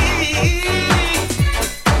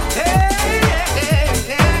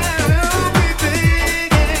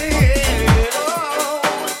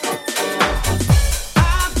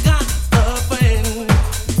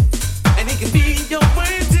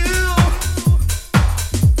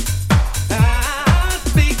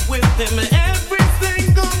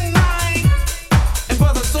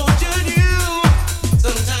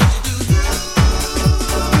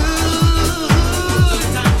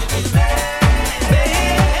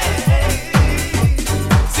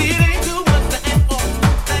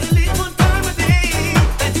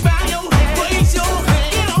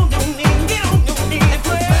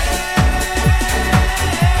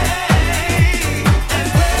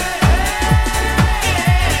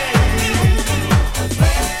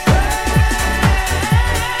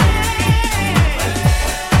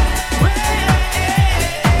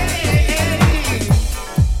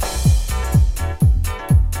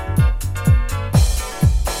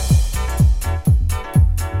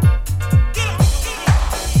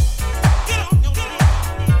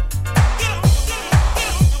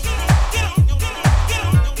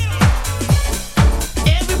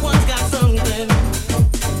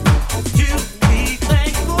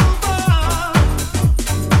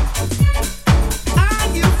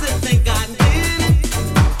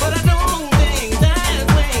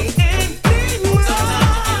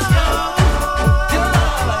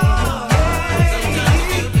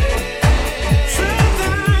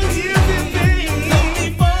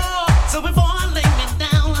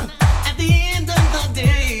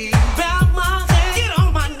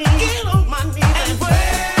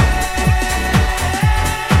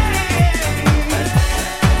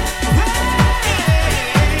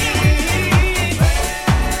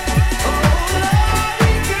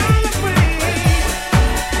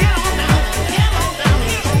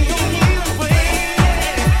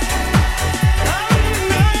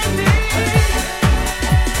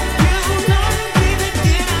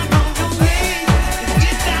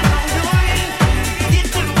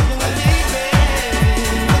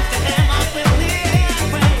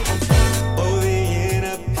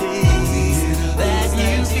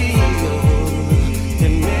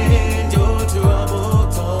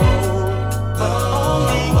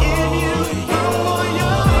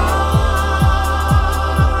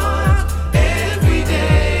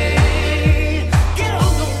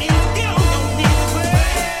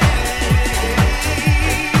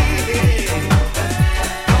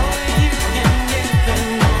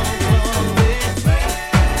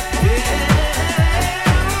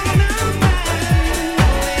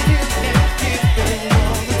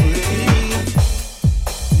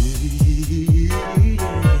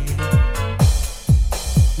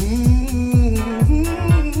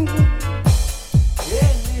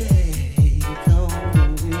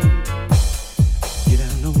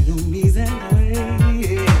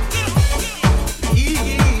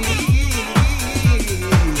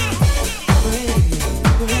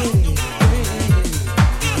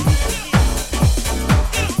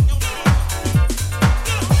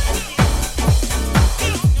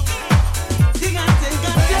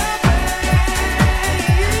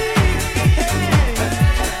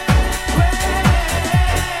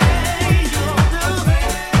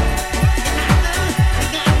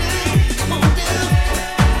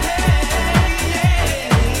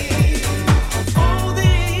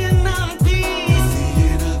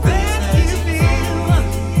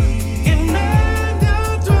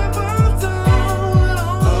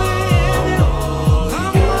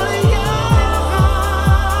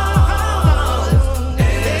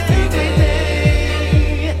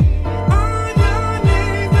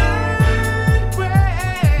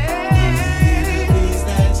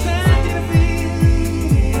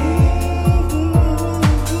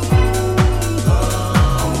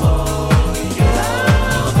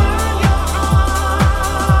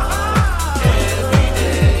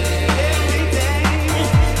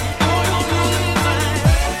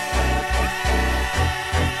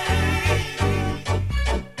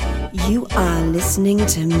 You are listening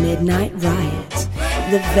to Midnight Riot,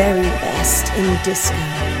 the very best in disco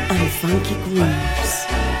and funky grooves.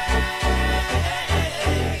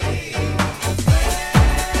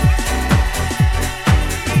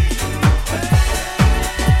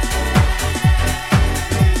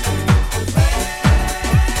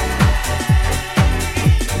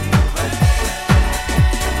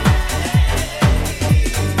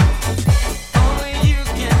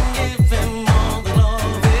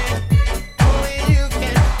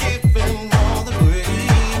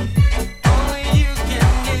 Only you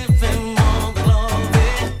can give him all the love.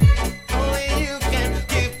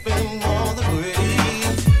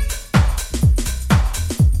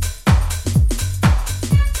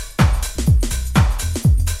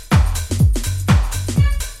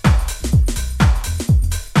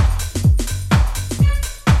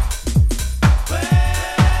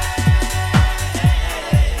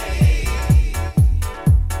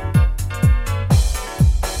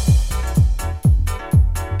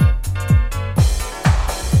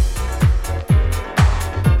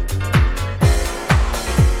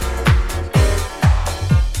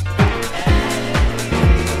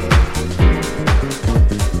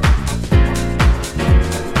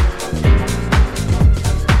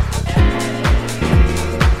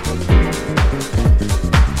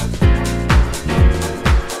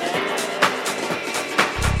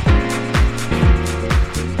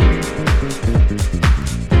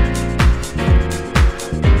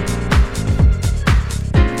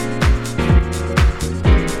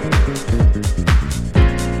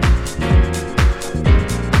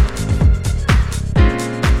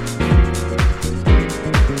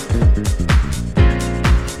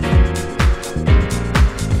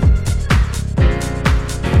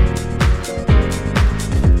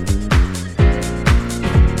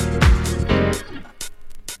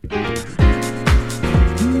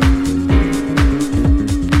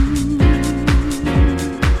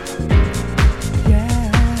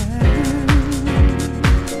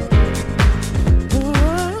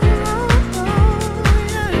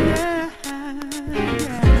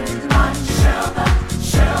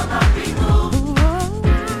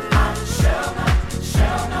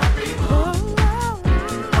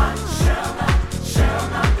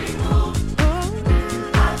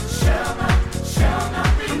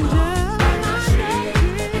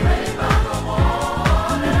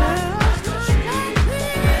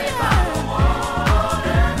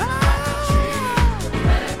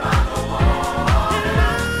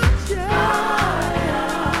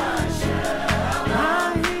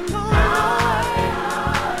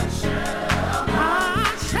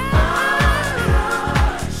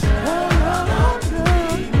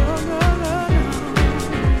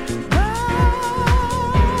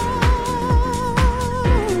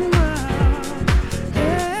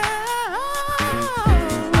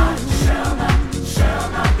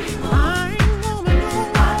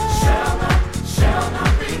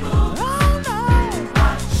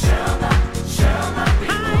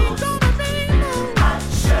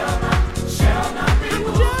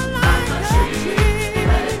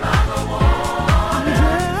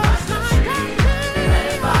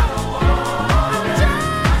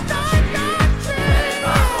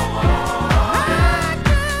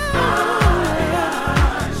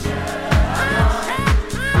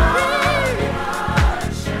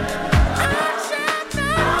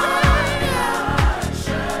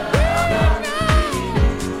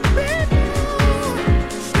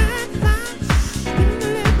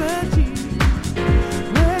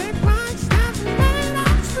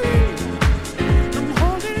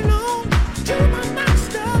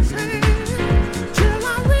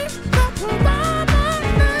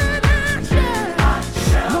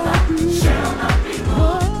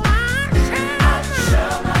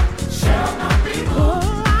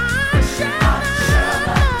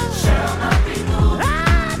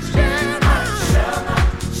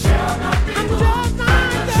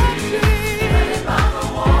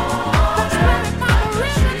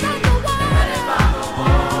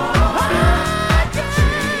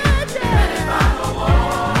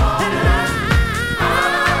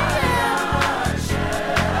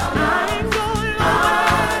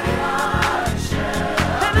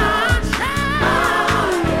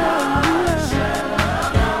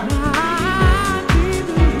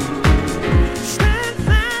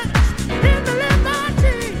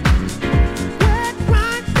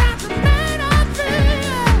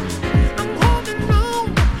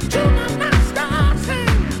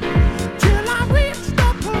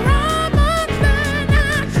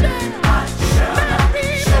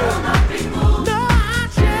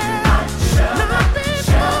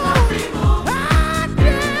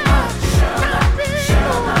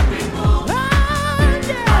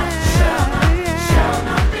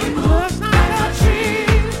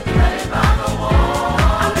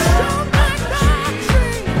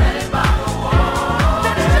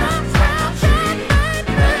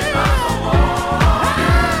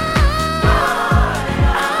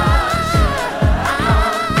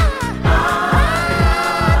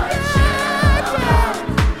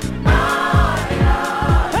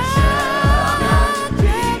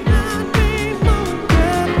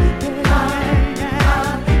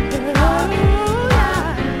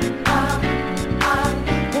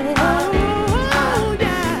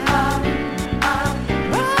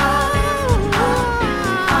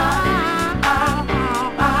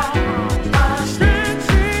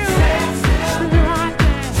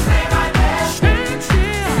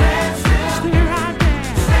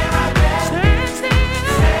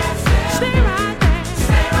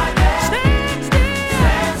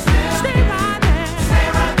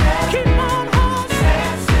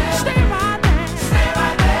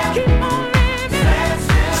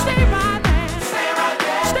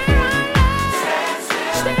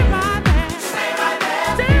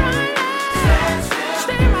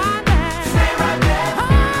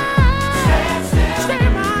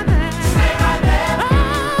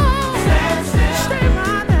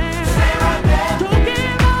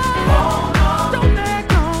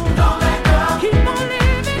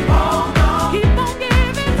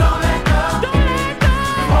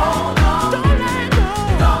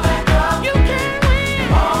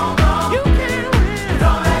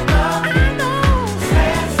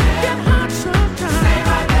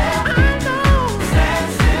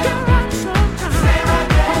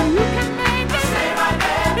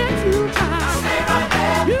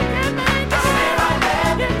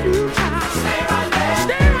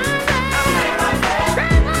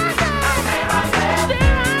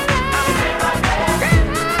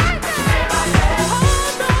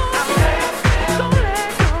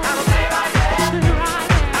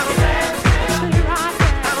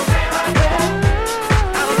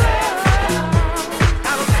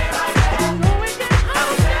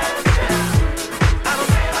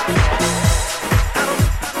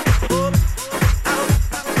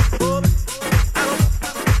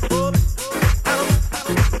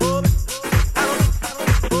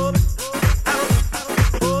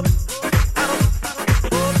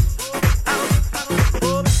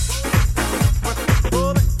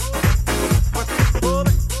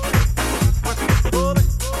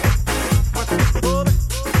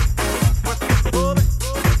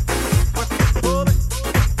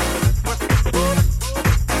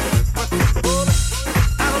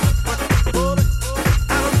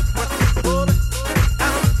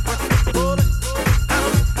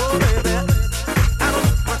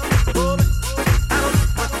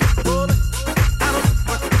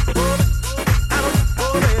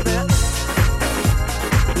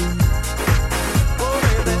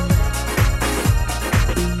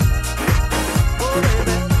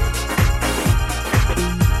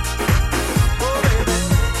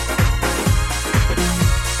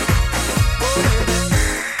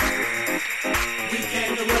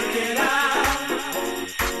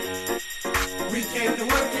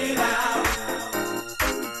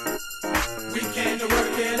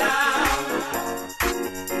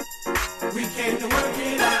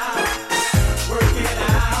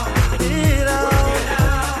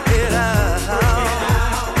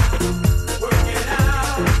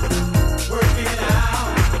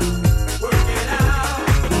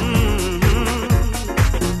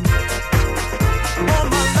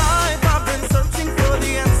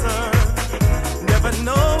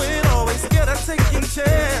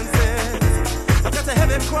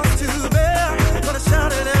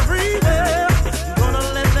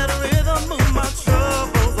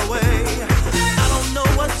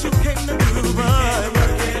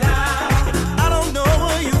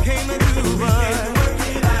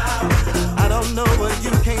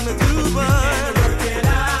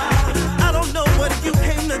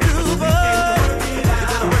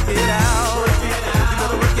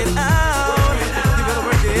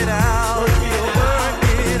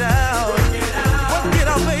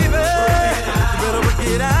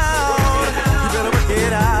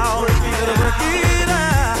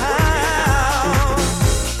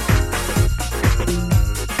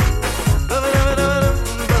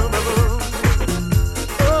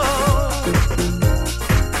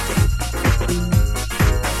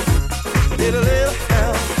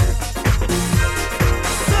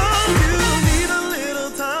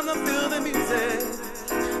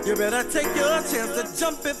 You better take your chance to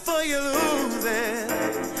jump before you lose it.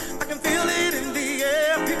 I can feel it in the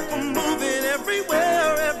air, people moving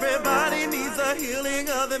everywhere. Everybody needs a healing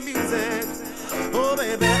of the music. Oh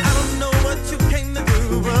baby, I don't know what you came to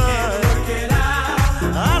do, but work it out.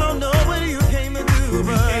 I don't know what you came to do,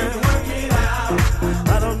 but work it out.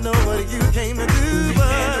 I don't know what you came to do,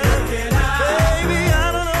 but work it out. Baby,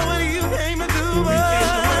 I don't know what you came to do,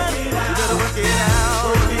 but you better work it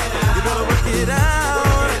out. You better work it out.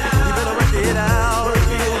 You better work it out.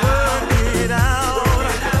 Work it out.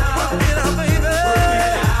 Work it out, baby.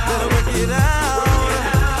 Better work it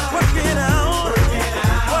out. Work it out.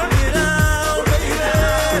 Work it out, baby.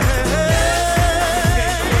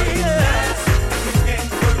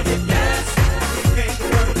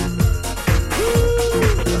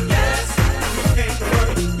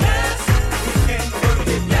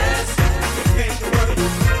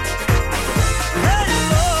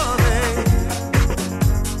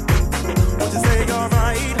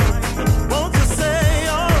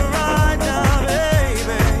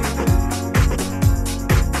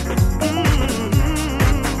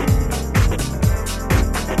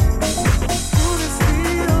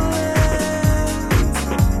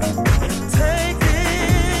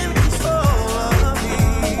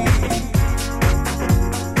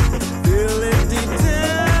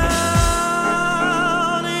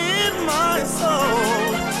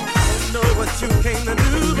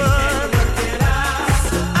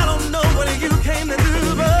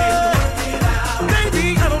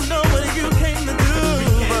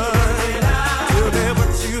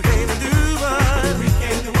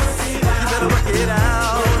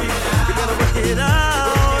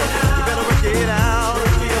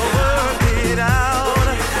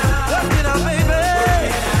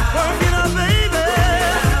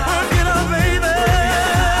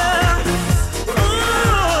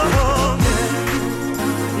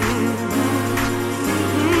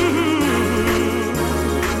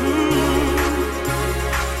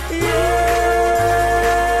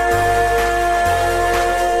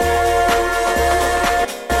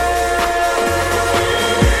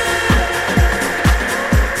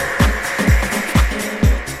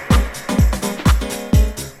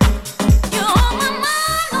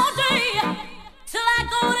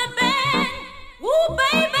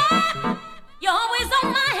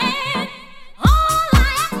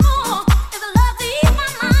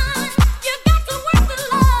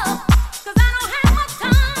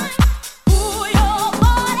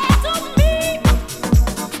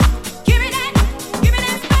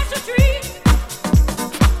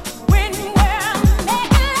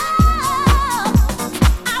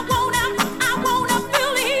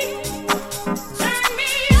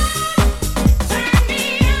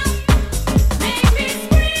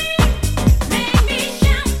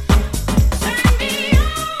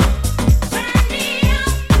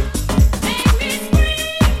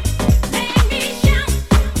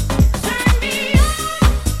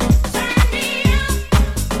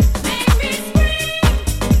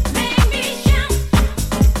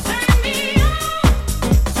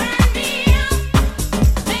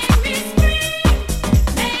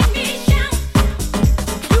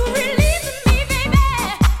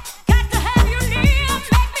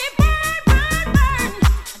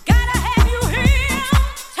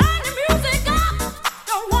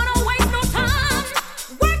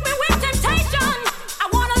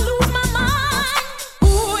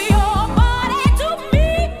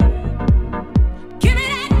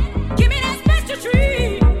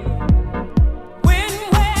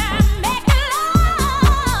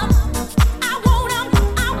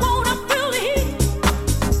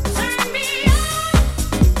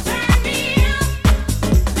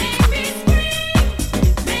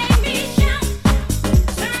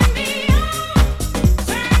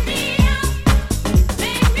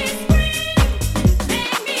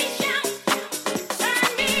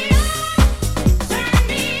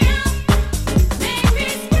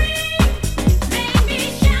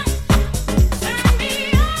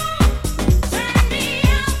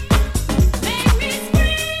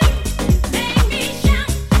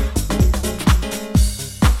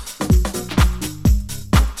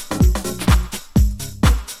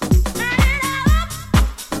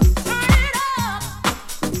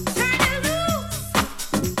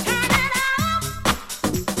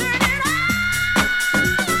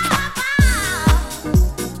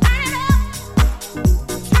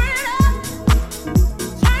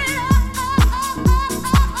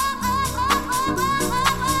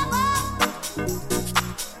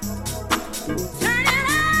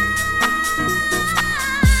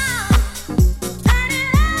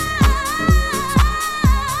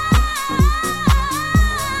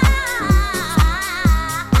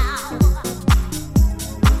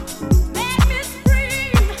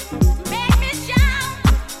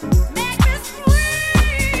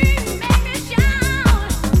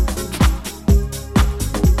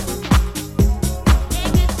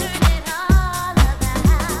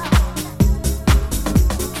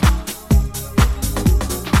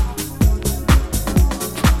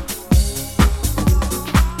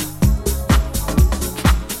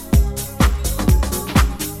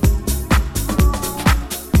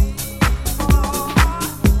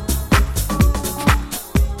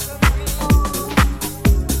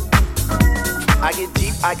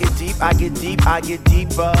 I get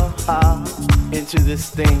deeper into this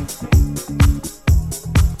thing.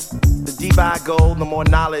 The deeper I go, the more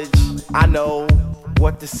knowledge I know.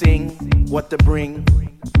 What to sing, what to bring,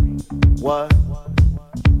 what?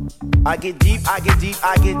 I get deep, I get deep,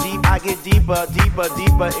 I get deep, I get deeper, deeper,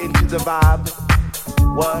 deeper into the vibe.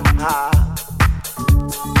 What?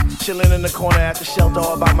 Chilling in the corner at the shelter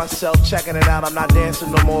all by myself, checking it out. I'm not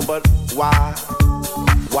dancing no more, but why?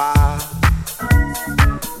 Why?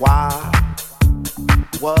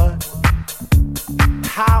 What?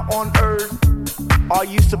 How on earth are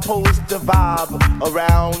you supposed to vibe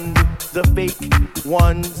around the fake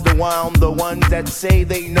ones, the ones that say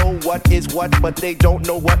they know what is what, but they don't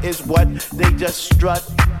know what is what. They just strut.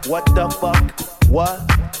 What the fuck? What?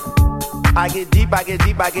 I get deep, I get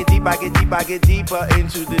deep, I get deep, I get deep, I get deeper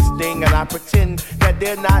into this thing, and I pretend that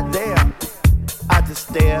they're not there. I just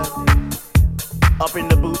stare. Up in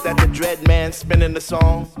the booth at the Dread Man, spinning the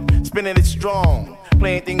song, spinning it strong,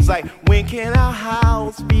 playing things like, when can our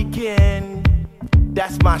house begin?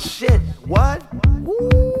 That's my shit. What?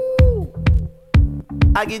 Woo!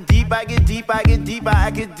 I get deep, I get deep, I get deeper,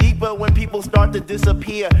 I get deeper when people start to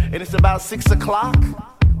disappear, and it's about 6 o'clock.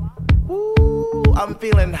 Ooh, I'm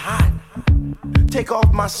feeling hot. Take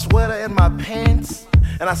off my sweater and my pants,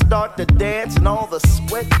 and I start to dance, and all the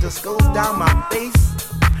sweat just goes down my face.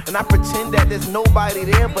 And I pretend that there's nobody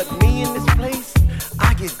there but me in this place.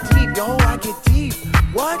 I get deep, yo, I get deep.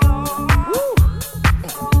 What? Woo!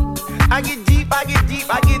 I get deep, I get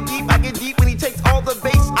deep, I get deep, I get deep when he takes all the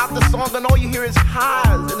bass out the song and all you hear is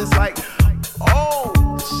highs. And it's like, oh,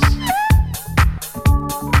 shit.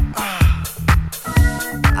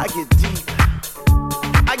 I get deep.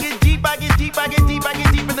 I get deep, I get deep, I get deep, I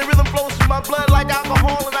get deep, and the rhythm flows through my blood like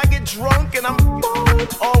alcohol, and I get drunk and I'm falling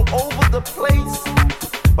all over the place.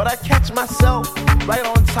 But I catch myself right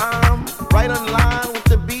on time, right on line with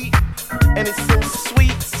the beat, and it's so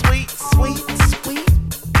sweet, sweet, sweet, sweet.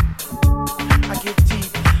 I get deep,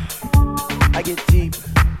 I get deep,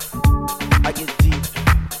 I get deep.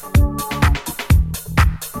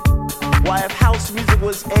 Why, if house music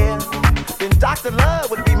was air, then Dr. Love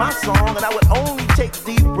would be my song, and I would only take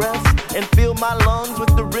deep breaths and fill my lungs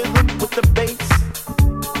with the rhythm, with the bass.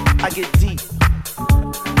 I get deep,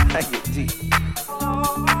 I get deep.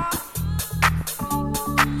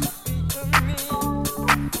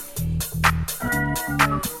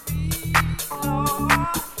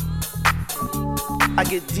 I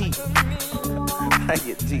get deep, I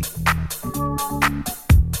get deep.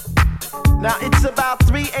 Now it's about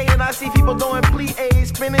 3 a.m. and I see people doing plie,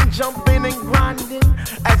 spinning, jumping, and grinding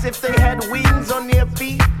as if they had wings on their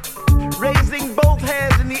feet, raising both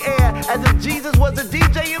hands in the air as if Jesus was a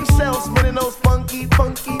DJ himself, spinning those funky,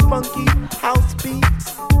 funky, funky house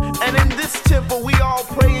beats. And in this temple we all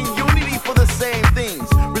pray in unity for the same things.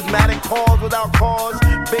 Rhythmic pause without cause,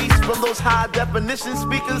 bass from those high definition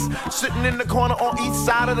speakers sitting in the corner on each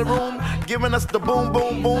side of the room, giving us the boom,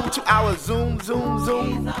 boom, boom to our zoom, zoom,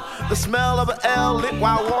 zoom. The smell of an L lit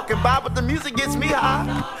while walking by, but the music gets me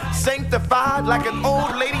high. Sanctified like an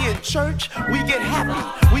old lady in church, we get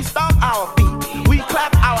happy. We stomp our feet, we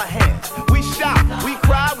clap our hands, we shout, we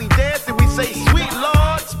cry, we dance, and we say, sweet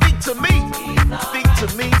Lord, speak to me. Speak to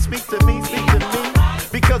me, speak to me, speak to me.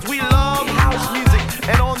 Because we love house music,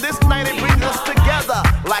 and on this night it brings us together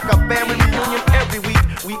like a family reunion every week.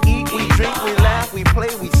 We eat, we drink, we laugh, we play,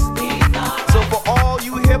 we speak. So for all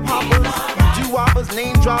you hip-hoppers, you doo-woppers,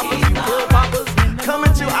 name droppers, you hill-hoppers, come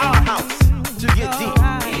into our house to get deep.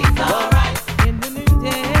 In the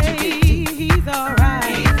noonday, he's alright.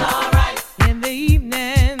 He's alright. In the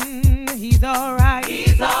evening, he's alright.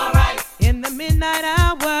 He's alright. In the midnight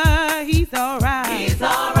hour, he's alright. He's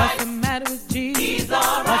alright. What's the matter with Jesus? He's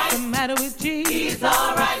alright. What's the matter with Jesus? He's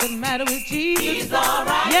alright. What's the matter with Jesus? He's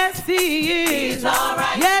alright. Yes, he is. He's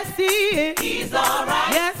alright. Yes, he is. He's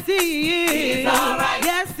alright. Yes, he is. He's alright.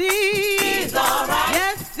 Yes, he is. He's alright.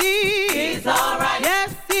 Yes, he is. He's alright.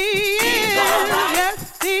 Yes, he is.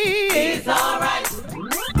 Yes, he is. He's alright.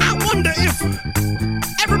 I wonder if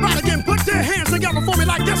everybody can put their hands together for me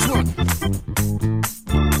like this one.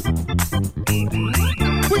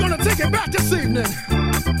 We're gonna take it back this evening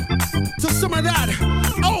to some of that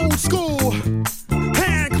old school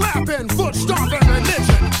hand clapping, foot stomping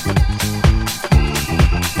religion.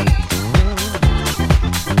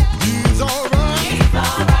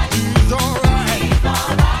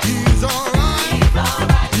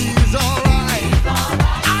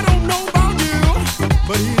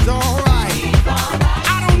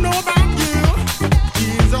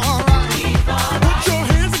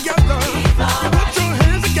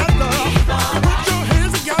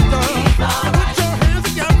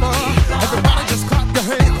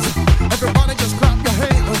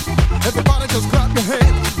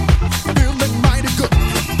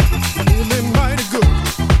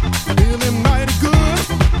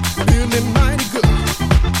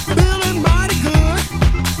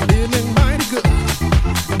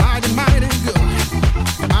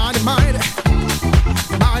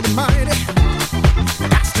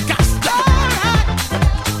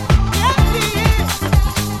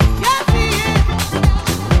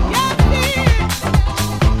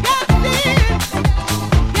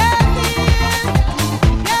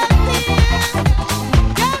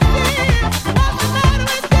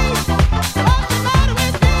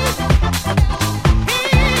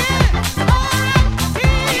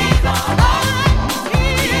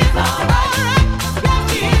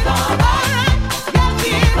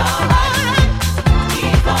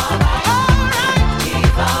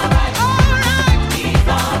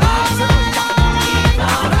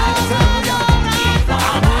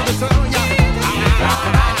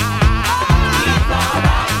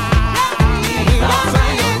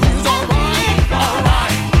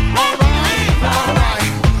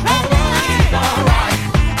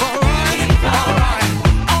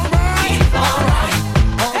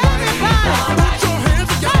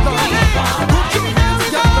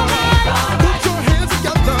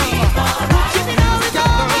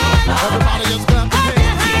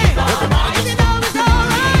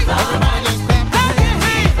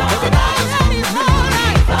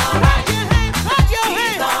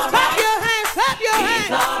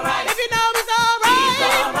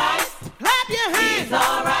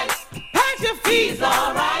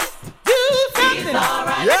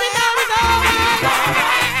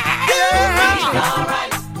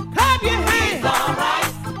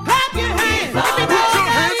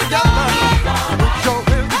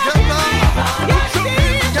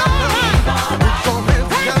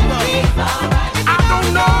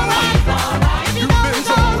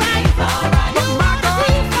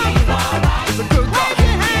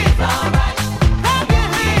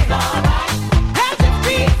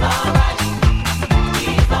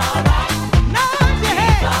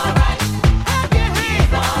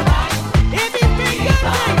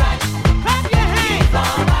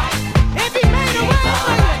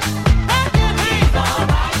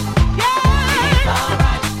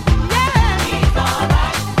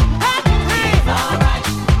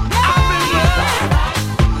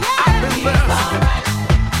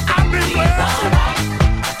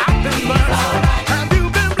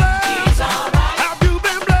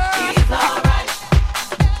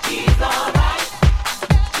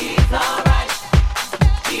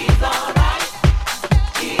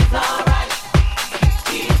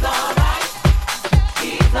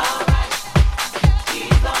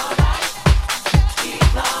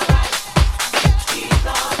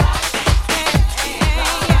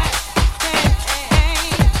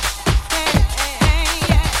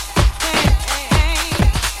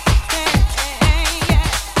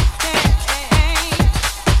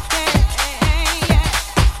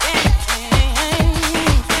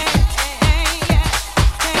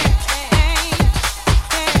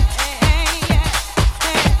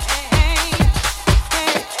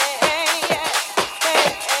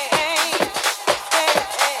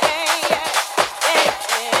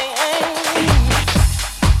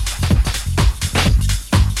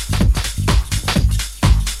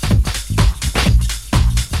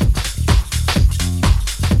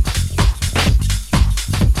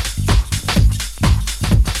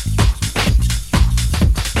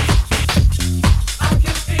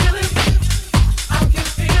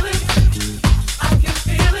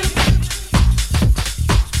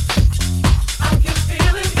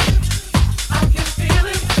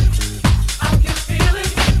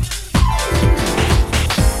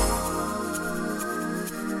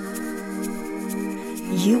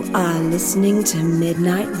 You are listening to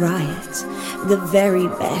Midnight Riot, the very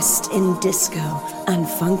best in disco and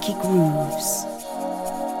funky grooves.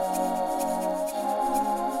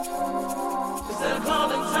 Instead of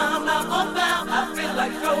calling time now or now, I feel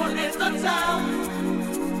like throwing in the towel.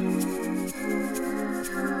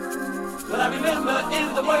 But I remember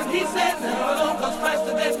in the word he said, never alone comes Christ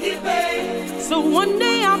and then he paid. So one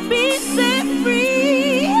day I'll be set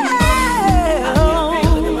free. Yeah.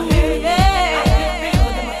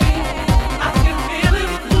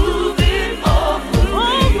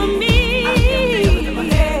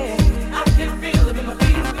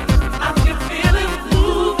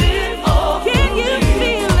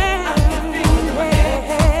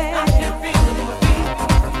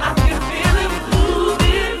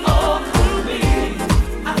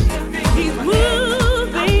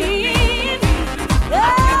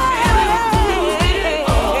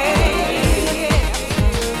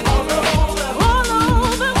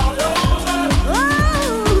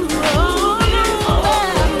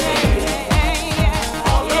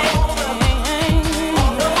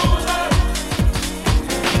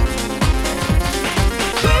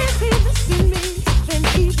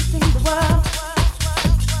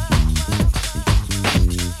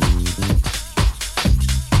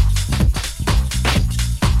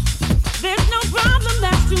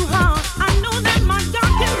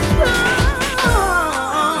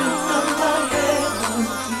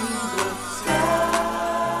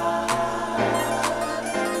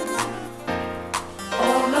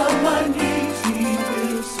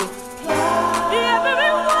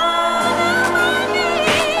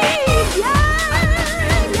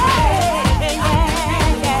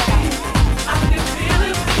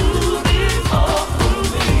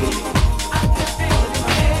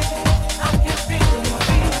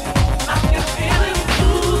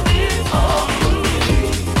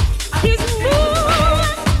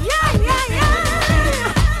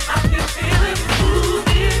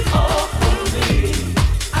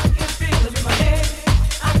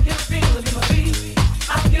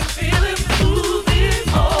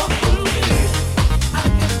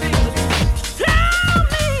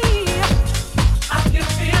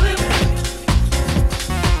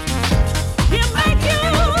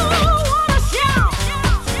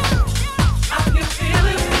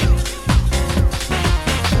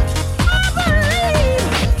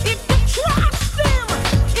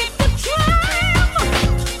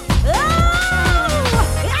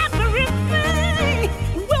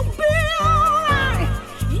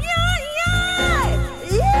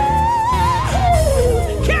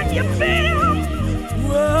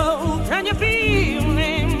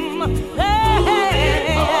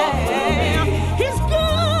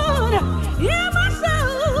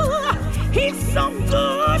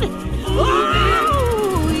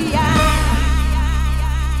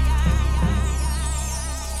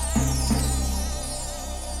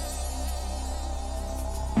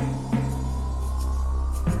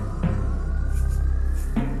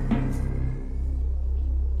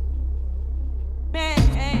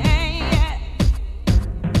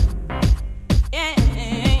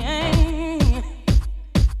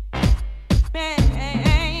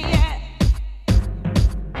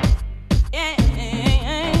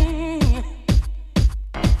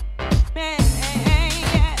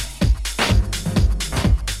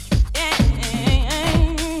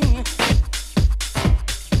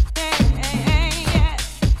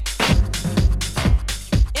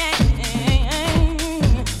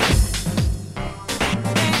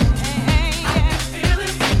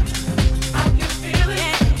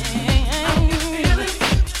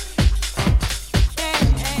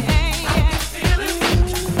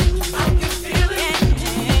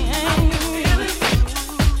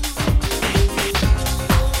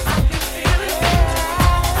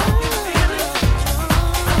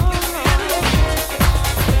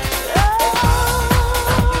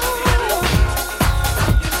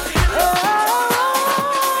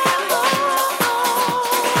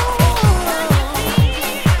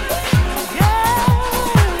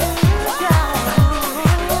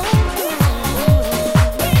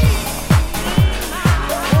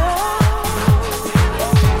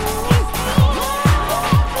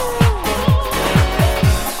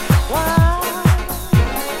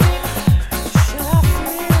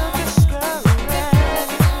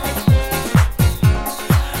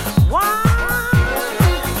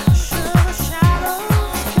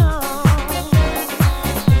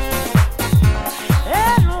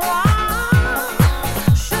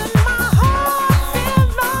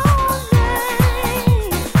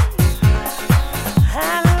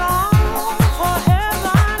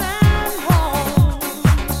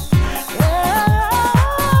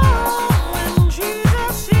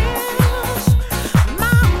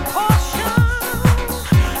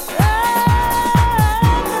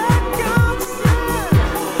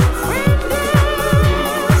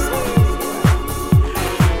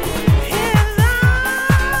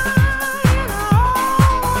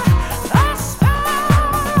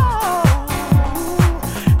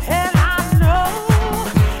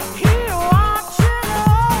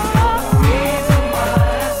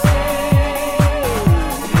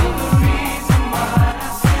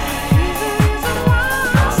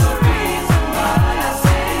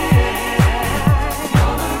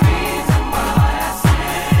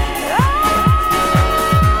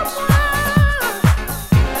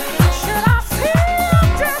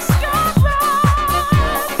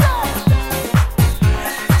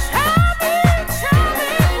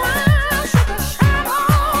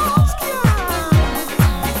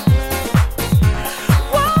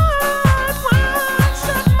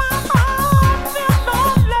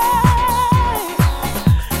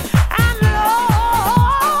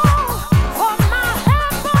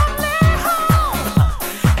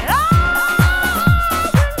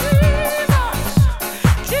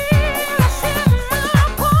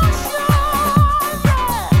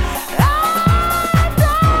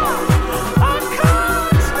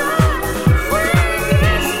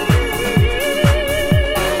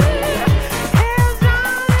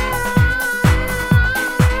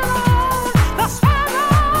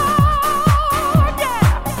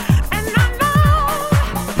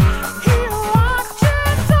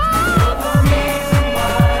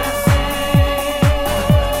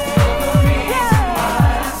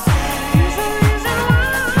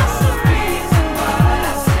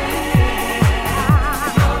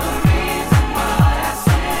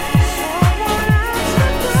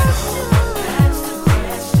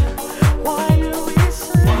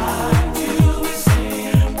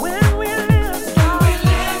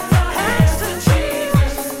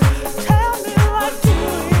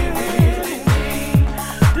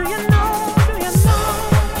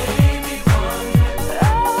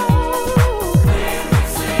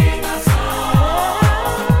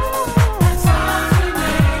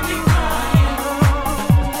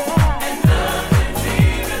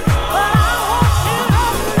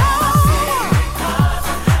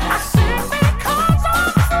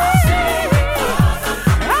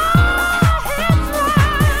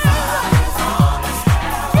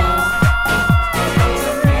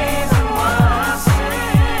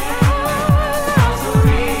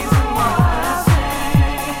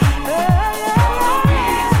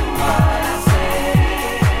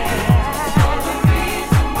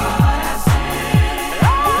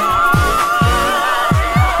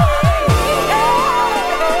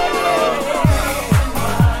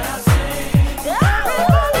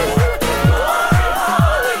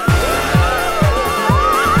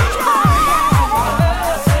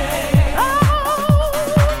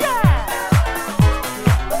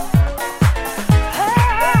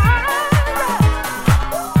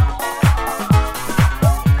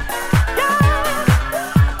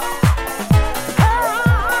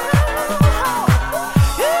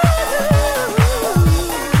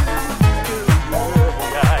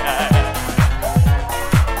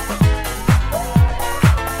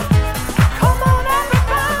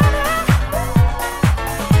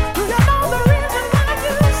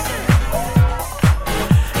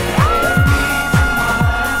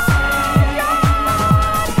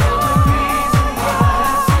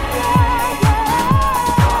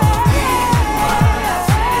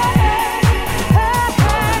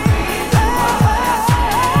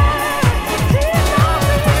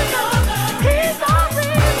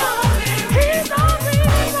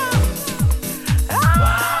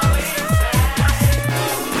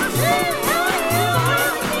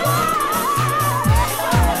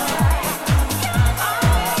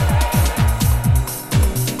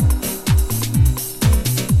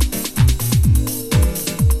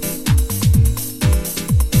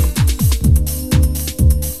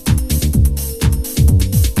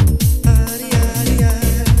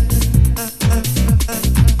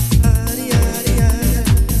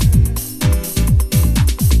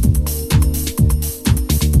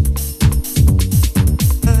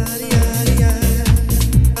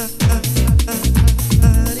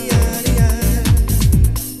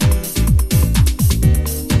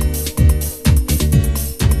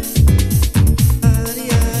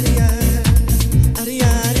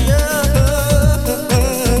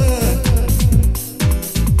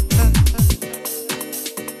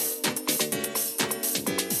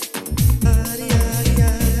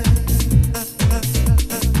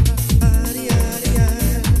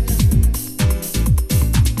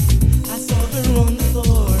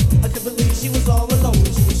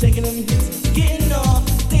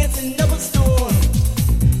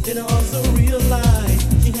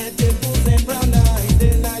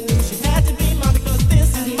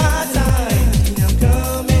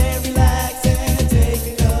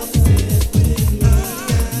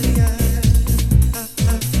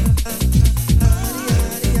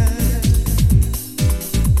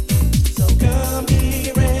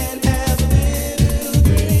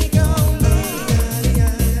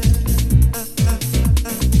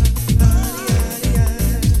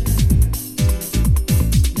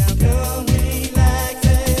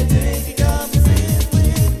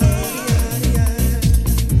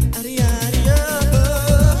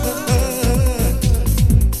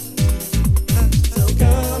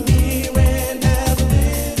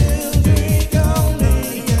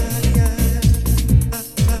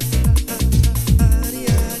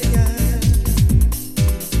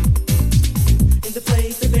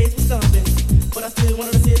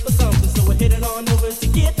 on over to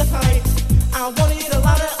get the hype. I wanted a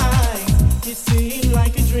lot of eyes. It seemed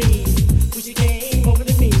like a dream. When she came over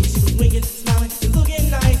to me, she was winking, smiling, and looking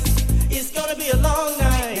nice. It's gonna be a long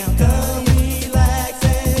night. Now come relax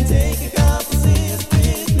and take a couple sips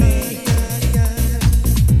with me.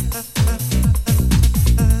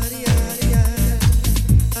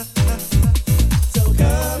 So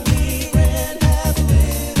come here and have a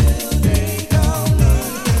little drink on me.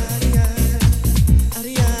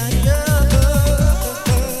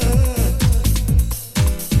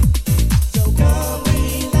 So come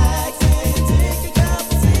relax and take a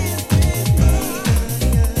couple sips with me.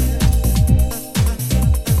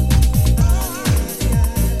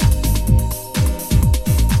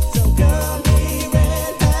 So come here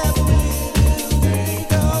and have a little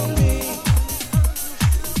drink on me.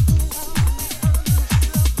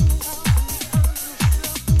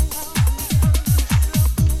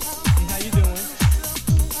 Hey, how you doing?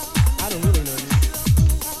 I don't really know you.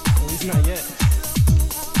 At least not yet.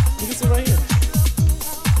 You can sit right here.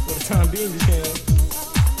 For the time being, you can.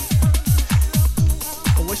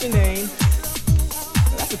 But what's your name?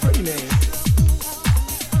 Well, that's a pretty name.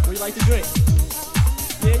 What do you like to drink?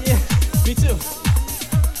 Yeah, me too.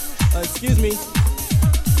 Excuse me.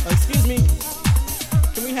 Excuse me.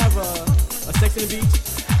 Can we have a Sex on the Beach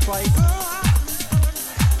twice?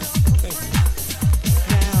 Thank you.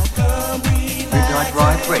 Now come Midnight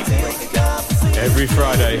Riot Radio. Every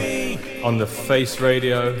Friday on the Face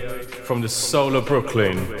Radio from the soul of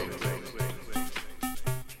Brooklyn.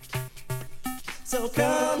 So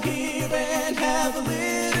come here and have a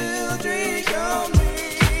little drink on me.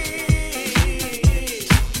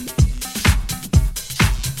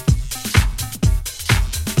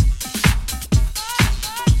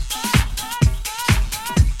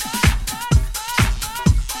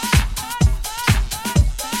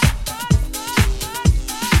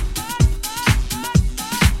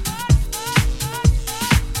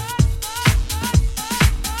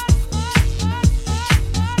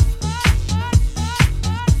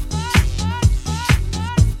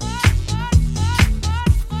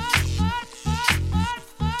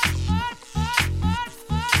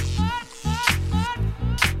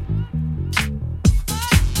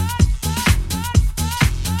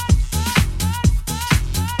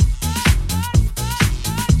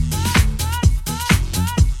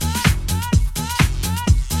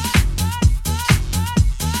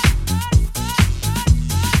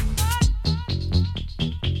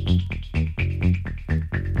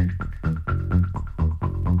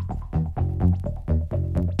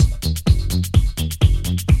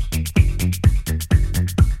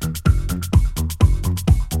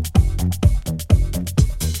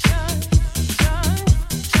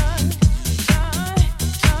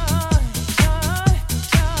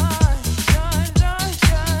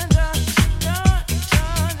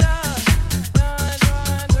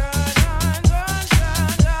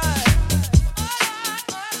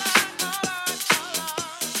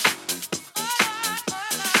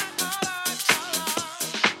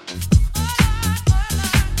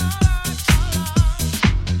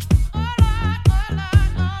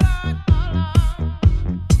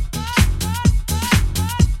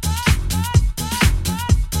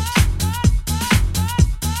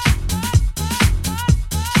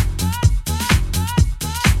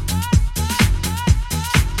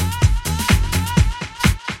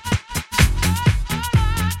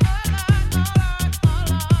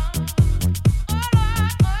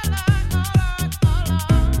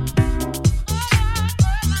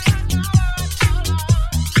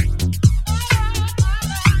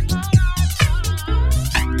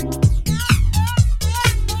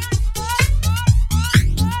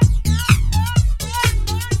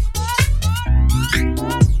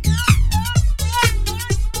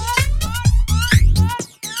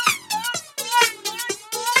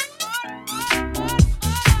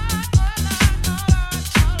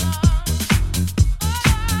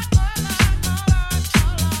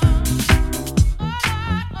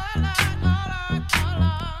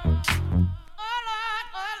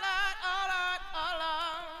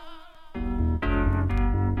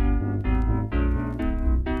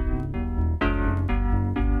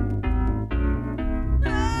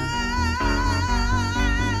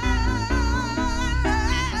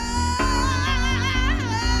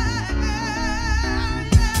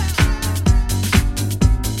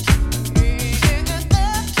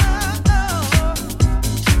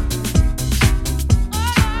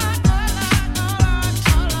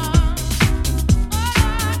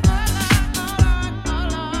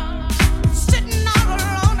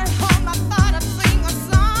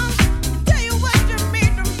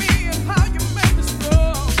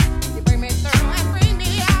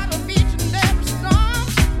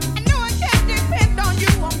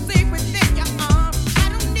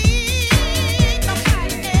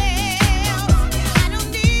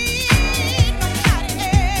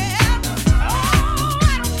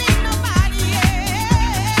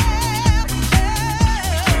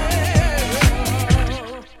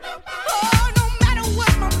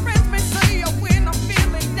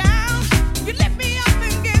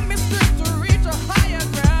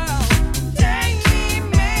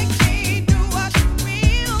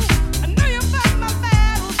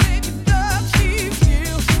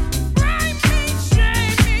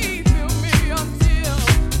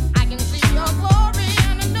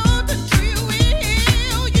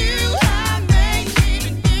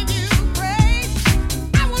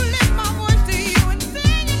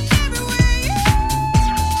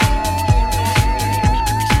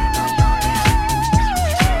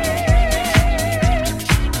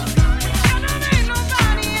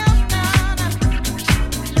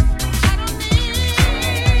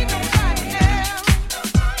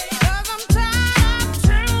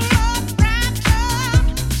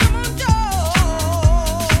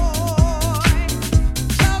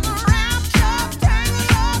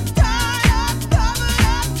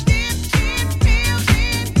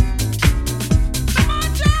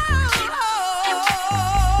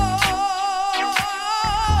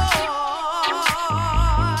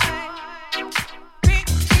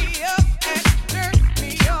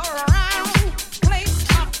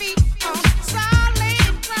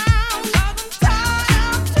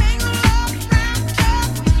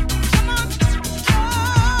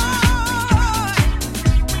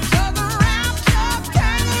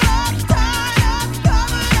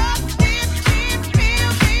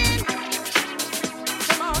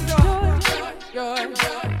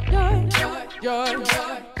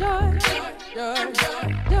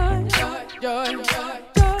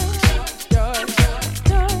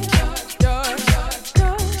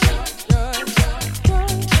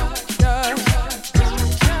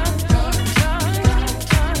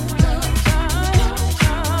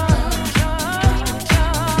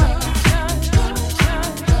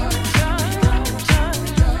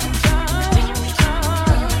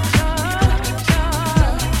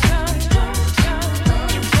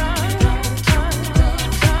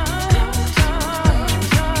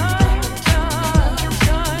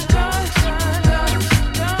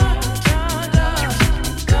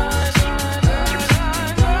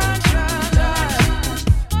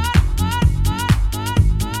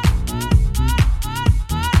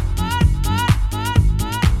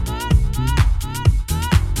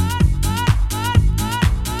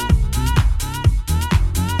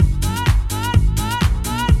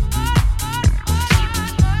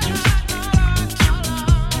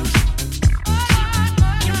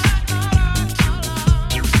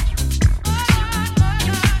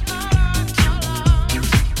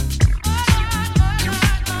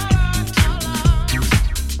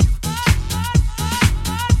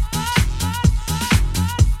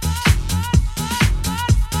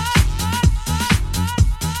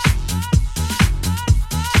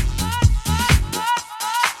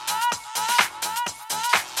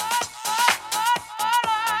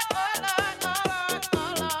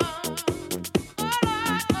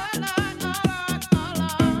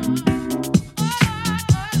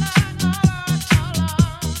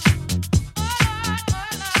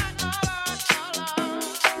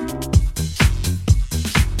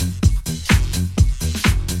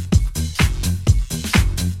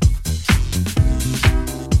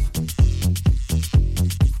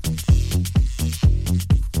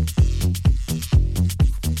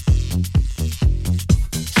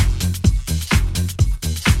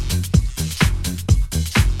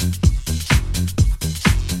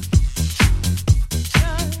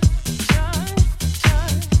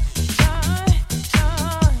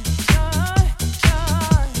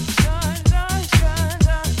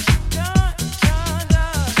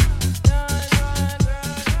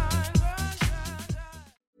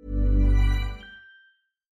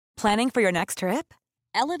 Planning for your next trip?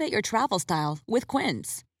 Elevate your travel style with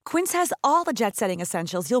Quince. Quince has all the jet-setting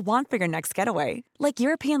essentials you'll want for your next getaway, like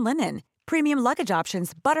European linen, premium luggage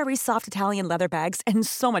options, buttery soft Italian leather bags, and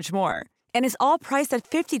so much more. And is all priced at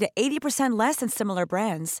 50 to 80% less than similar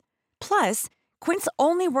brands. Plus, Quince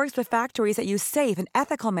only works with factories that use safe and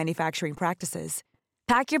ethical manufacturing practices.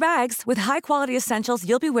 Pack your bags with high-quality essentials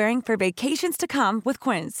you'll be wearing for vacations to come with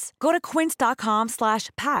Quince. Go to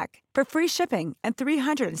quince.com/pack for free shipping and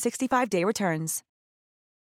 365-day returns.